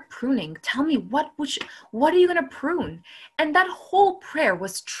 start pruning. Tell me what are you going to prune? And that whole prayer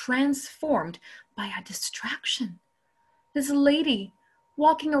was transformed by a distraction. This lady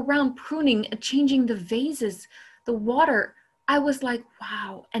walking around pruning, changing the vases, the water. I was like,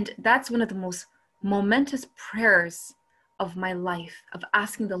 wow. And that's one of the most momentous prayers of my life, of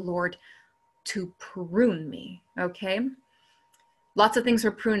asking the Lord to prune me, okay? Lots of things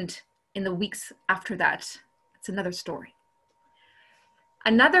were pruned in the weeks after that. It's another story.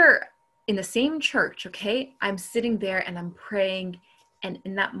 Another, in the same church, okay, I'm sitting there and I'm praying, and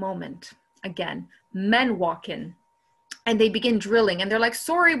in that moment, again, men walk in and they begin drilling, and they're like,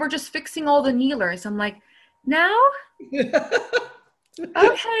 sorry, we're just fixing all the kneelers. I'm like, now?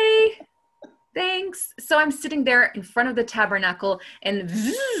 Okay, thanks. So I'm sitting there in front of the tabernacle and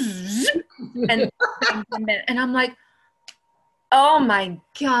I'm like, oh my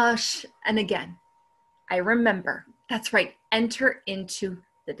gosh. And again, I remember, that's right, enter into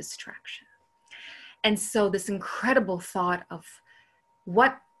the distraction. And so this incredible thought of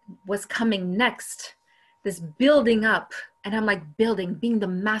what was coming next, this building up, and I'm like, building, being the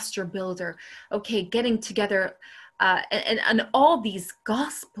master builder, okay, getting together, and all these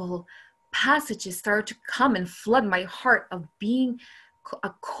gospel passages started to come and flood my heart of being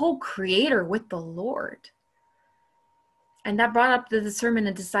a co-creator with the Lord. And that brought up the discernment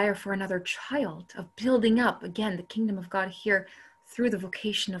and desire for another child, of building up, again, the kingdom of God here through the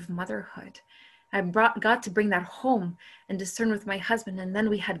vocation of motherhood. I got to bring that home and discern with my husband. And then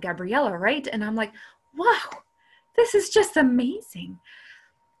we had Gabriella, right? And I'm like, wow, this is just amazing.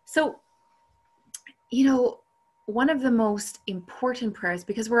 So, you know, one of the most important prayers,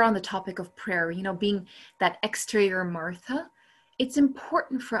 because we're on the topic of prayer, you know, being that exterior Martha, it's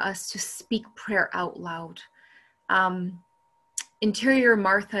important for us to speak prayer out loud. Interior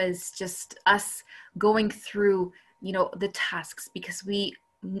Martha is just us going through, you know, the tasks, because we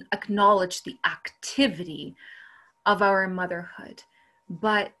acknowledge the activity of our motherhood,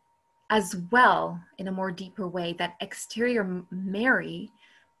 but as well, in a more deeper way, that exterior Mary,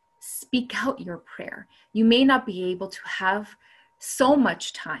 speak out your prayer. You may not be able to have so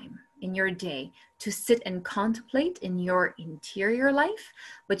much time in your day to sit and contemplate in your interior life,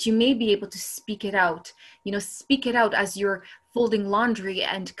 but you may be able to speak it out. You know, speak it out as you're folding laundry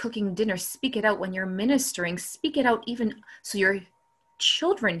and cooking dinner. Speak it out when you're ministering. Speak it out even so your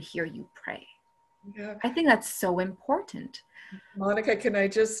children hear you pray. Yeah. I think that's so important. Monika, can I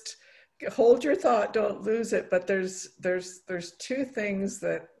just hold your thought? Don't lose it. But there's two things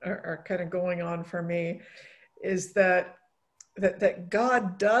that are kind of going on for me. Is that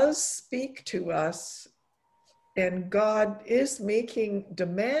God does speak to us, and God is making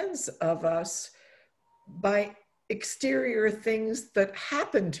demands of us by exterior things that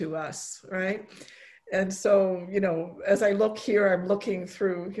happen to us, right? And so, you know, as I look here, I'm looking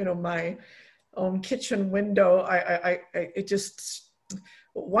through, you know, my own kitchen window. It just,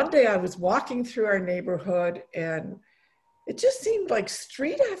 one day I was walking through our neighborhood, and it just seemed like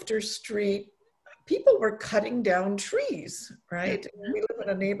street after street, people were cutting down trees, right? Mm-hmm. We live in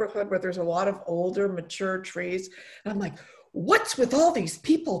a neighborhood where there's a lot of older, mature trees. And I'm like, what's with all these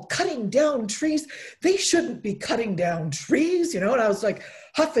people cutting down trees? They shouldn't be cutting down trees, you know? And I was like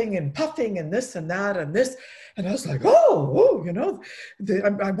huffing and puffing and this and that and this. And I was like, oh, you know,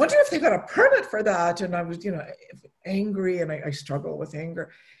 I wonder if they got a permit for that. And I was, you know, angry, and I struggle with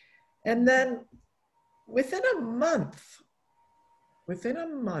anger. And then within a month,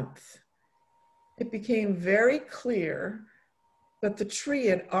 it became very clear that the tree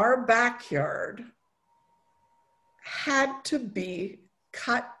in our backyard had to be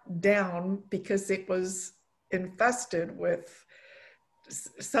cut down because it was infested with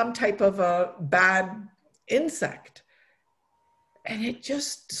some type of a bad insect. And it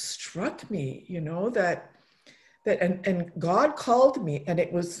just struck me, you know, that and God called me, and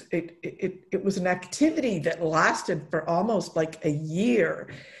it was an activity that lasted for almost like a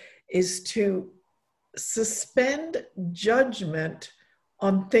year, is to suspend judgment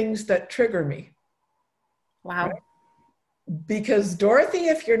on things that trigger me. Wow. Right? Because Dorothy,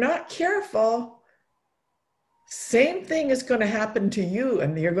 if you're not careful, same thing is going to happen to you,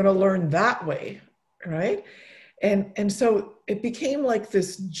 and you're going to learn that way, right? And so it became like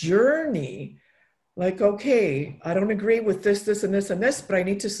this journey, like, okay, I don't agree with this, this, and this, and this, but I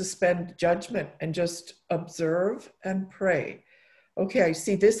need to suspend judgment and just observe and pray. Okay, I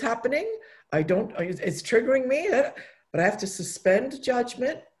see this happening. It's triggering me, but I have to suspend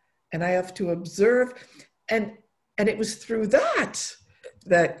judgment and I have to observe. And it was through that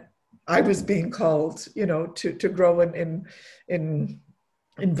I was being called, to grow in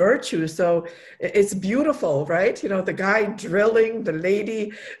virtue. So it's beautiful, right? The guy drilling, the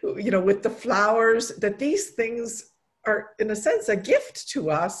lady, with the flowers, that these things are, in a sense, a gift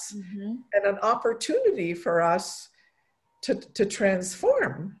to us, mm-hmm. and an opportunity for us to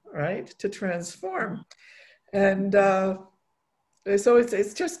transform, right? To transform. And so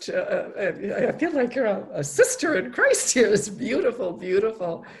it's just, I feel like you're a sister in Christ here. It's beautiful,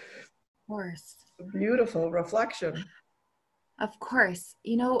 beautiful. Of course. Beautiful reflection. Of course.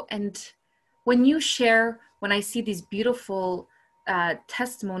 And when you share, when I see these beautiful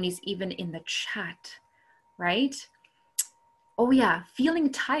testimonies, even in the chat, right? Oh yeah,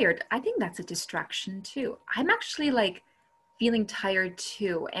 feeling tired. I think that's a distraction too. I'm actually like feeling tired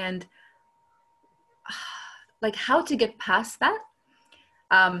too. And like how to get past that.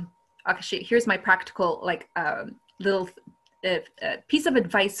 Actually, here's my practical, little piece of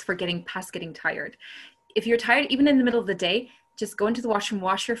advice for getting past getting tired. If you're tired, even in the middle of the day, just go into the washroom,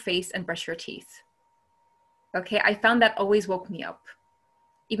 wash your face, and brush your teeth. Okay, I found that always woke me up,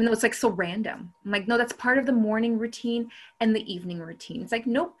 even though it's like so random. I'm like, no, that's part of the morning routine and the evening routine. It's like,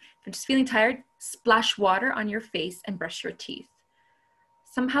 nope, if I'm just feeling tired, splash water on your face and brush your teeth.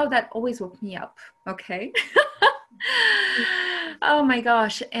 Somehow that always woke me up, okay? Oh my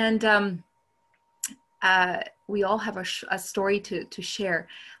gosh. And we all have a story to share.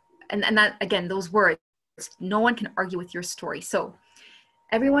 And that, again, those words, no one can argue with your story. So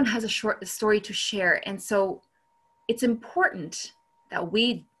everyone has a short story to share. And so it's important that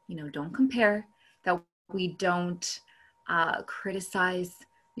we, don't compare, that we don't criticize.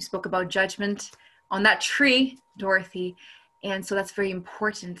 You spoke about judgment on that tree, Dorothy. And so that's very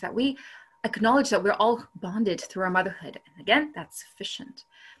important that we acknowledge that we're all bonded through our motherhood. And again, that's sufficient.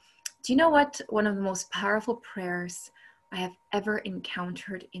 Do you know what? One of the most powerful prayers I have ever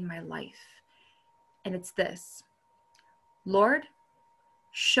encountered in my life. And it's this: Lord,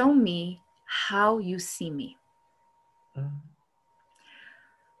 show me how you see me.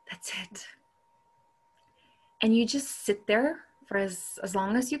 That's it. And you just sit there for as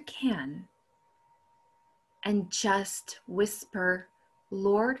long as you can and just whisper,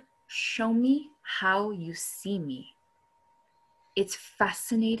 Lord, show me how you see me. It's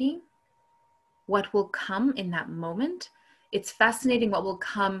fascinating what will come in that moment. It's fascinating what will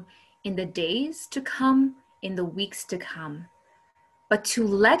come in the days to come, in the weeks to come. But to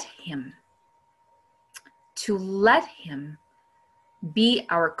let him be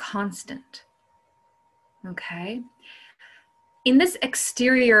our constant, okay? In this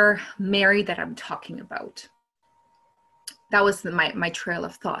exterior Mary that I'm talking about, that was my trail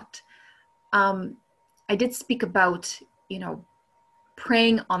of thought. I did speak about,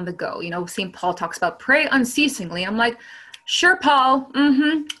 praying on the go. St. Paul talks about pray unceasingly. I'm like, sure, Paul,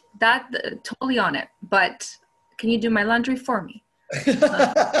 that totally on it. But can you do my laundry for me?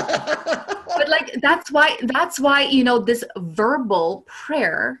 But like, that's why, this verbal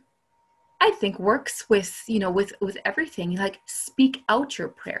prayer, I think, works with, with everything. Like, speak out your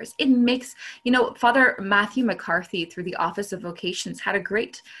prayers. It makes, Father Matthew McCarthy through the Office of Vocations had a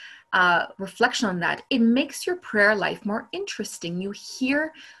great reflection on that. It makes your prayer life more interesting. You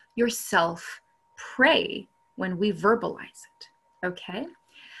hear yourself pray when we verbalize it, okay?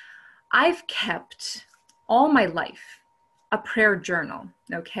 I've kept all my life a prayer journal,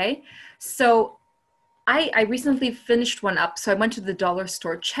 okay? So I recently finished one up, so I went to the dollar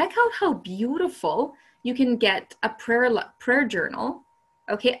store. Check out how beautiful you can get a prayer journal,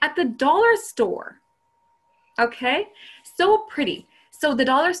 okay, at the dollar store, okay? So pretty. So the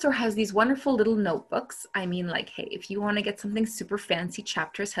dollar store has these wonderful little notebooks. I mean, like, hey, if you want to get something super fancy,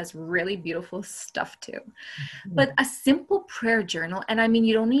 Chapters has really beautiful stuff too. Mm-hmm. But a simple prayer journal, and I mean,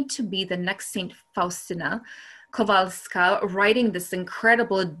 you don't need to be the next Saint Faustina Kowalska writing this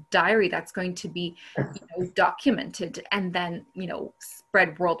incredible diary that's going to be, documented and then,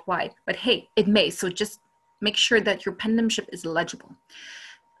 spread worldwide. But hey, it may. So just make sure that your penmanship is legible.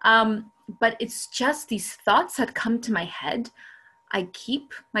 But it's just these thoughts that come to my head. I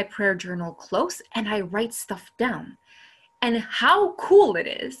keep my prayer journal close and I write stuff down. And how cool it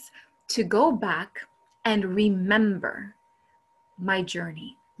is to go back and remember my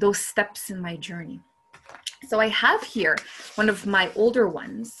journey, those steps in my journey. So I have here one of my older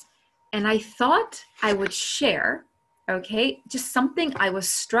ones, and I thought I would share, okay, just something I was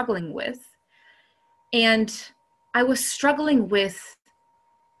struggling with. And I was struggling with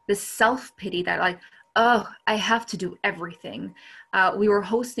this self-pity that like, oh, I have to do everything. We were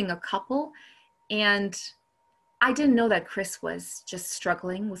hosting a couple, and I didn't know that Chris was just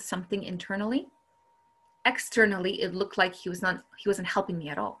struggling with something internally. Externally, it looked like he wasn't helping me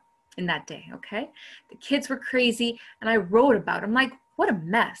at all in that day, okay? The kids were crazy, and I wrote about it. I'm like, what a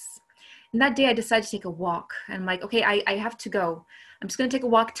mess. And that day I decided to take a walk. And I'm like, okay, I have to go. I'm just gonna take a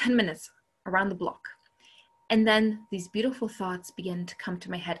walk 10 minutes around the block. And then these beautiful thoughts began to come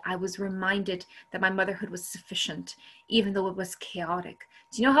to my head. I was reminded that my motherhood was sufficient, even though it was chaotic.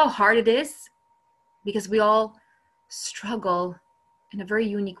 Do you know how hard it is? Because we all struggle in a very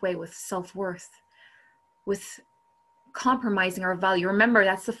unique way with self-worth, with compromising our value. Remember,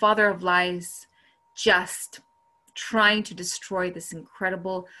 that's the father of lies, just trying to destroy this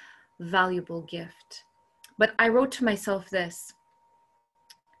incredible, valuable gift. But I wrote to myself this: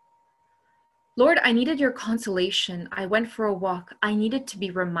 Lord, I needed your consolation. I went for a walk. I needed to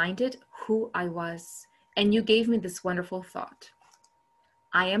be reminded who I was. And you gave me this wonderful thought.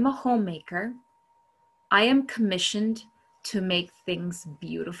 I am a homemaker. I am commissioned to make things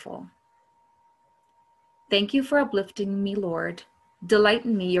beautiful. Thank you for uplifting me, Lord. Delight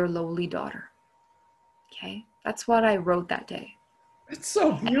in me, your lowly daughter. Okay, that's what I wrote that day. It's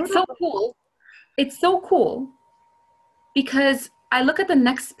so beautiful. And it's so cool. It's so cool because I look at the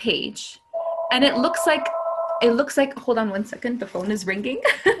next page, and it looks like, hold on one second, the phone is ringing.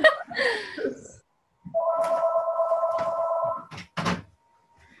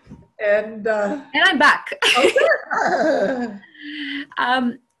 And I'm back. Okay.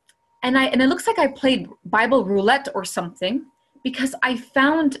 And it looks like I played Bible roulette or something, because I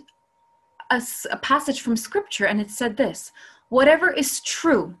found a passage from scripture, and it said this: whatever is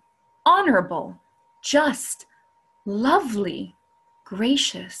true, honorable, just, lovely,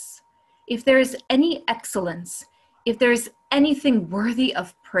 gracious, if there is any excellence, if there is anything worthy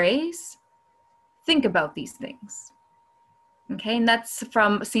of praise, think about these things. Okay, and that's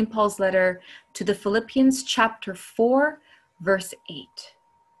from St. Paul's letter to the Philippians, chapter 4, verse 8.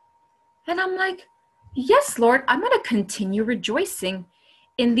 And I'm like, yes, Lord, I'm going to continue rejoicing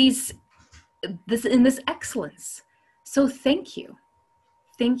in this excellence. So thank you.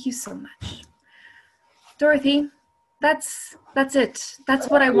 Thank you so much. Dorothy, that's it. That's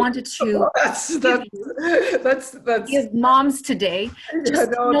what I wanted to give moms today.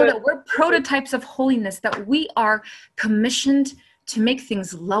 Just to know that we're prototypes of holiness, that we are commissioned to make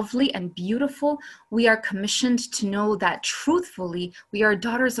things lovely and beautiful. We are commissioned to know that truthfully, we are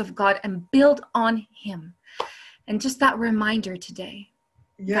daughters of God and build on Him. And just that reminder today.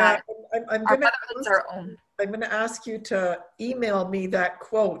 Yeah, I'm our motherhood's our own. I'm going to ask you to email me that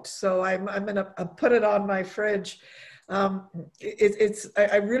quote. So I'm going to put it on my fridge.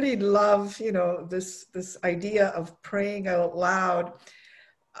 I really love, this idea of praying out loud.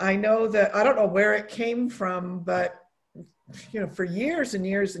 I know that, I don't know where it came from, but for years and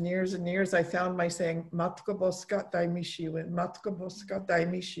years and years and years, I found my saying, Matko Boska daj mi siły, Matko Boska daj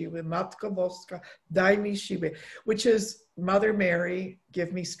mi siły, Matko Boska daj mi siły, which is, Mother Mary,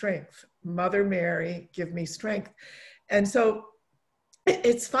 give me strength. Mother Mary, give me strength. And so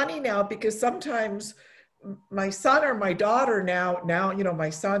it's funny now, because sometimes my son or my daughter now, my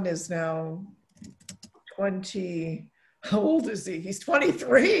son is now 20, how old is he? He's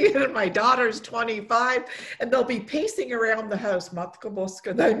 23, and my daughter's 25, and they'll be pacing around the house, Matka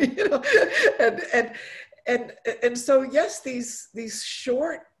Boska, and so yes, these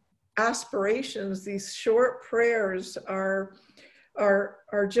short aspirations, these short prayers are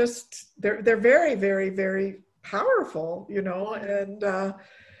just, they're very, very, very powerful, and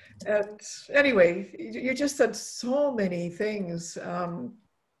anyway, you just said so many things.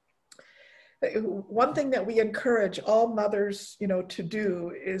 One thing that we encourage all mothers, to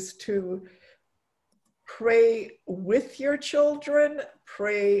do is to pray with your children,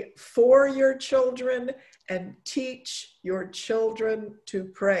 pray for your children, and teach your children to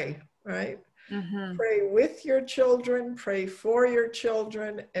pray, right? Mm-hmm. Pray with your children, pray for your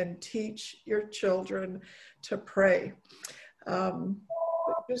children, and teach your children to pray.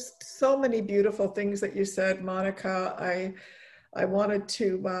 Just so many beautiful things that you said, Monika. I wanted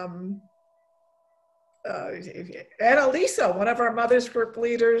to Annalisa, one of our Mothers Group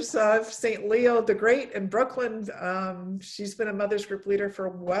leaders, St. Leo the Great in Brooklyn. She's been a Mothers Group leader for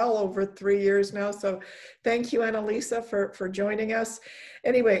well over 3 years now. So thank you, Annalisa, for joining us.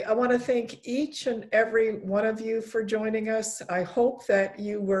 Anyway, I want to thank each and every one of you for joining us. I hope that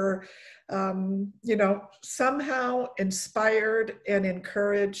you were, somehow inspired and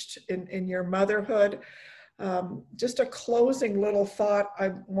encouraged in your motherhood. Just a closing little thought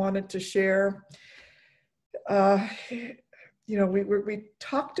I wanted to share. We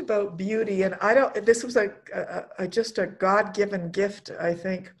talked about beauty, and this was just a God-given gift, I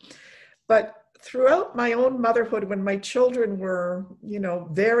think. But throughout my own motherhood, when my children were,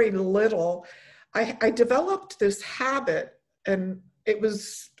 very little, I developed this habit, and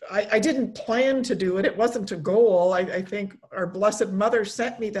I didn't plan to do it. It wasn't a goal. I think our Blessed Mother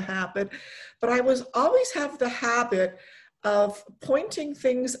sent me the habit, but I always have the habit of pointing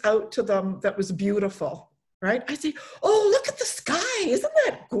things out to them that was beautiful. Right? I say, oh, look at the sky. Isn't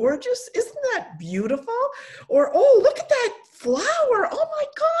that gorgeous? Isn't that beautiful? Or, oh, look at that flower. Oh my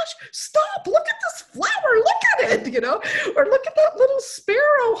gosh, stop. Look at this flower. Look at it, or look at that little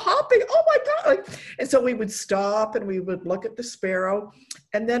sparrow hopping. Oh my God. And so we would stop and we would look at the sparrow.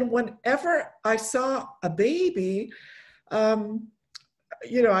 And then whenever I saw a baby, I don't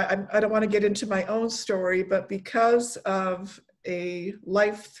want to get into my own story, but because of a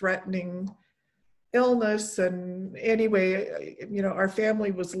life-threatening illness, and anyway, our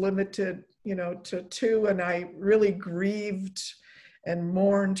family was limited, to 2, and I really grieved and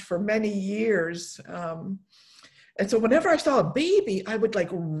mourned for many years. And so whenever I saw a baby, I would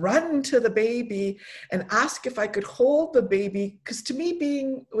run to the baby and ask if I could hold the baby, because to me,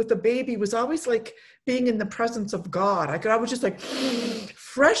 being with the baby was always like being in the presence of God. I was just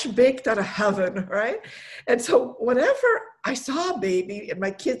fresh baked out of heaven, right? And so whenever I saw a baby, and my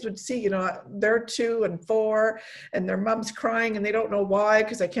kids would see, they're 2 and 4, and their mom's crying, and they don't know why,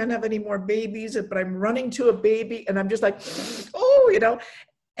 because I can't have any more babies, but I'm running to a baby, and I'm just oh,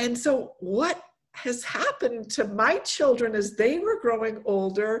 And so what has happened to my children as they were growing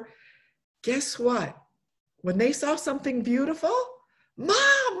older, guess what? When they saw something beautiful, Ma,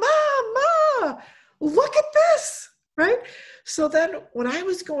 look at this, right? So then when I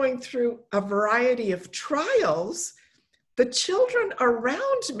was going through a variety of trials, the children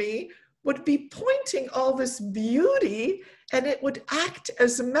around me would be pointing all this beauty, and it would act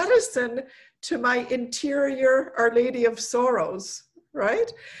as medicine to my interior Our Lady of Sorrows,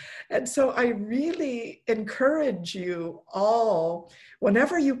 right? And so I really encourage you all,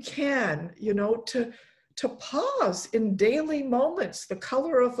 whenever you can, to pause in daily moments, the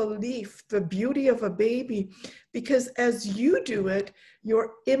color of a leaf, the beauty of a baby, because as you do it,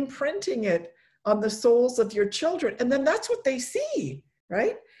 you're imprinting it on the souls of your children. And then that's what they see,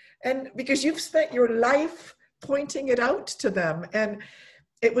 right? And because you've spent your life pointing it out to them. And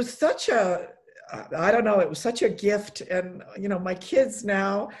it was such it was such a gift. And, my kids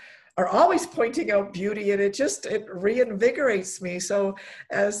now are always pointing out beauty, and it reinvigorates me. So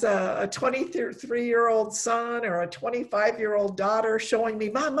as a 23-year-old son or a 25-year-old daughter showing me,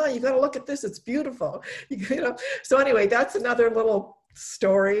 Mama, you got to look at this, it's beautiful. So anyway, that's another little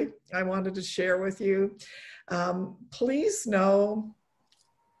story I wanted to share with you. Please know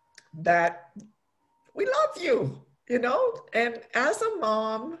that we love you, and as a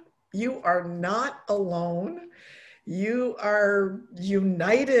mom, you are not alone. You are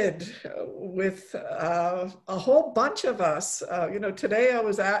united with a whole bunch of us. Today I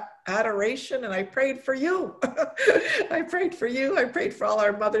was at adoration, and I prayed for you. I prayed for you. I prayed for all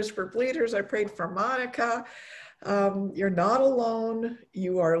our Mothers Group leaders. I prayed for Monika. You're not alone.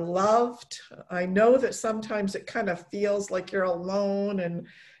 You are loved. I know that sometimes it kind of feels like you're alone and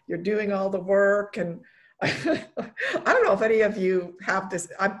you're doing all the work, and I don't know if any of you have this.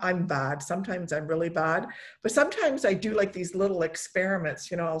 I'm bad. Sometimes I'm really bad, but sometimes I do these little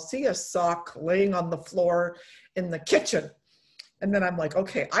experiments. I'll see a sock laying on the floor in the kitchen, and then I'm like,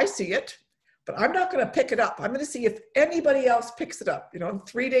 okay, I see it, but I'm not going to pick it up. I'm going to see if anybody else picks it up.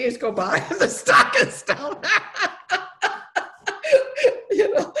 3 days go by and the stock is down.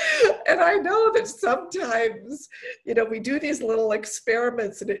 And I know that sometimes, we do these little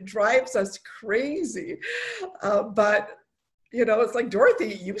experiments and it drives us crazy. But, it's like,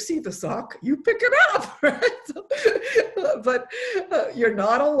 Dorothy, you see the sock, you pick it up, right? But you're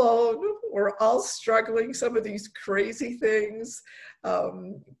not alone. We're all struggling some of these crazy things.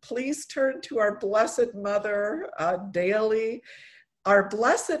 Please turn to our Blessed Mother daily. Our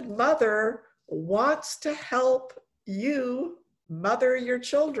Blessed Mother wants to help you mother your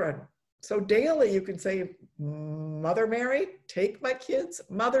children. So daily you can say, Mother Mary, take my kids,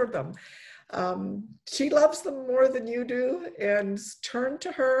 mother them. She loves them more than you do, and turn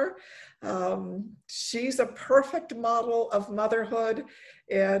to her. She's a perfect model of motherhood,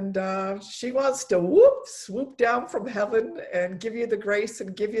 and she wants to swoop down from heaven and give you the grace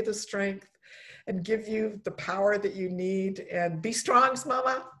and give you the strength and give you the power that you need. And be strong,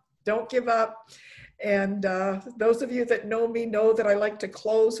 Mama. Don't give up. And those of you that know me know that I like to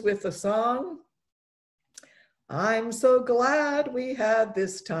close with a song. I'm so glad we had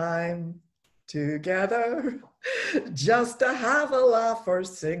this time together, just to have a laugh or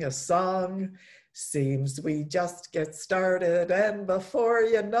sing a song. Seems we just get started, and before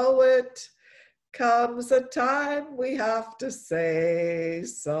you know it, comes a time we have to say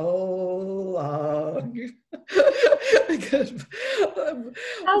so long. That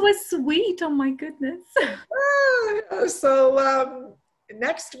was sweet. Oh my goodness. So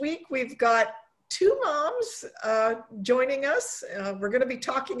next week we've got 2 moms joining us. We're going to be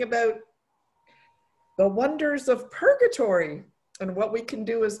talking about the wonders of purgatory and what we can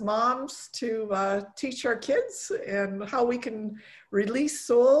do as moms to teach our kids, and how we can release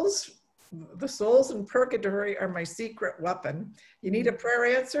souls. The souls in purgatory are my secret weapon. You need a prayer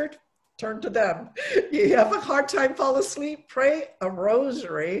answered? Turn to them. You have a hard time fall asleep? Pray a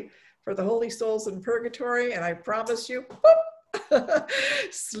rosary for the holy souls in purgatory, and I promise you,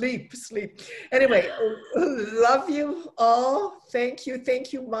 sleep. Anyway, love you all. Thank you,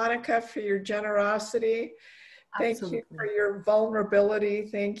 Monika, for your generosity. Thank you for your vulnerability.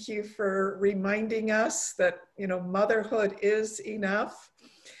 Thank you for reminding us that, motherhood is enough.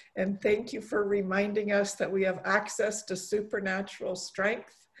 And thank you for reminding us that we have access to supernatural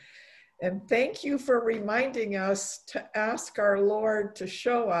strength. And thank you for reminding us to ask our Lord to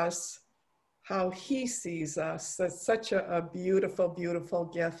show us how he sees us. That's such a beautiful, beautiful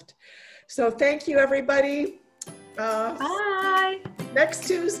gift. So thank you, everybody. Bye. Next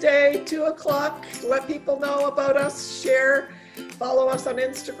Tuesday, 2:00. Let people know about us, share, follow us on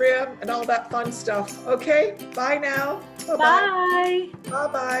Instagram and all that fun stuff. Okay, bye now. Bye.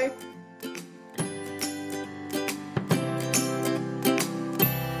 Bye-bye.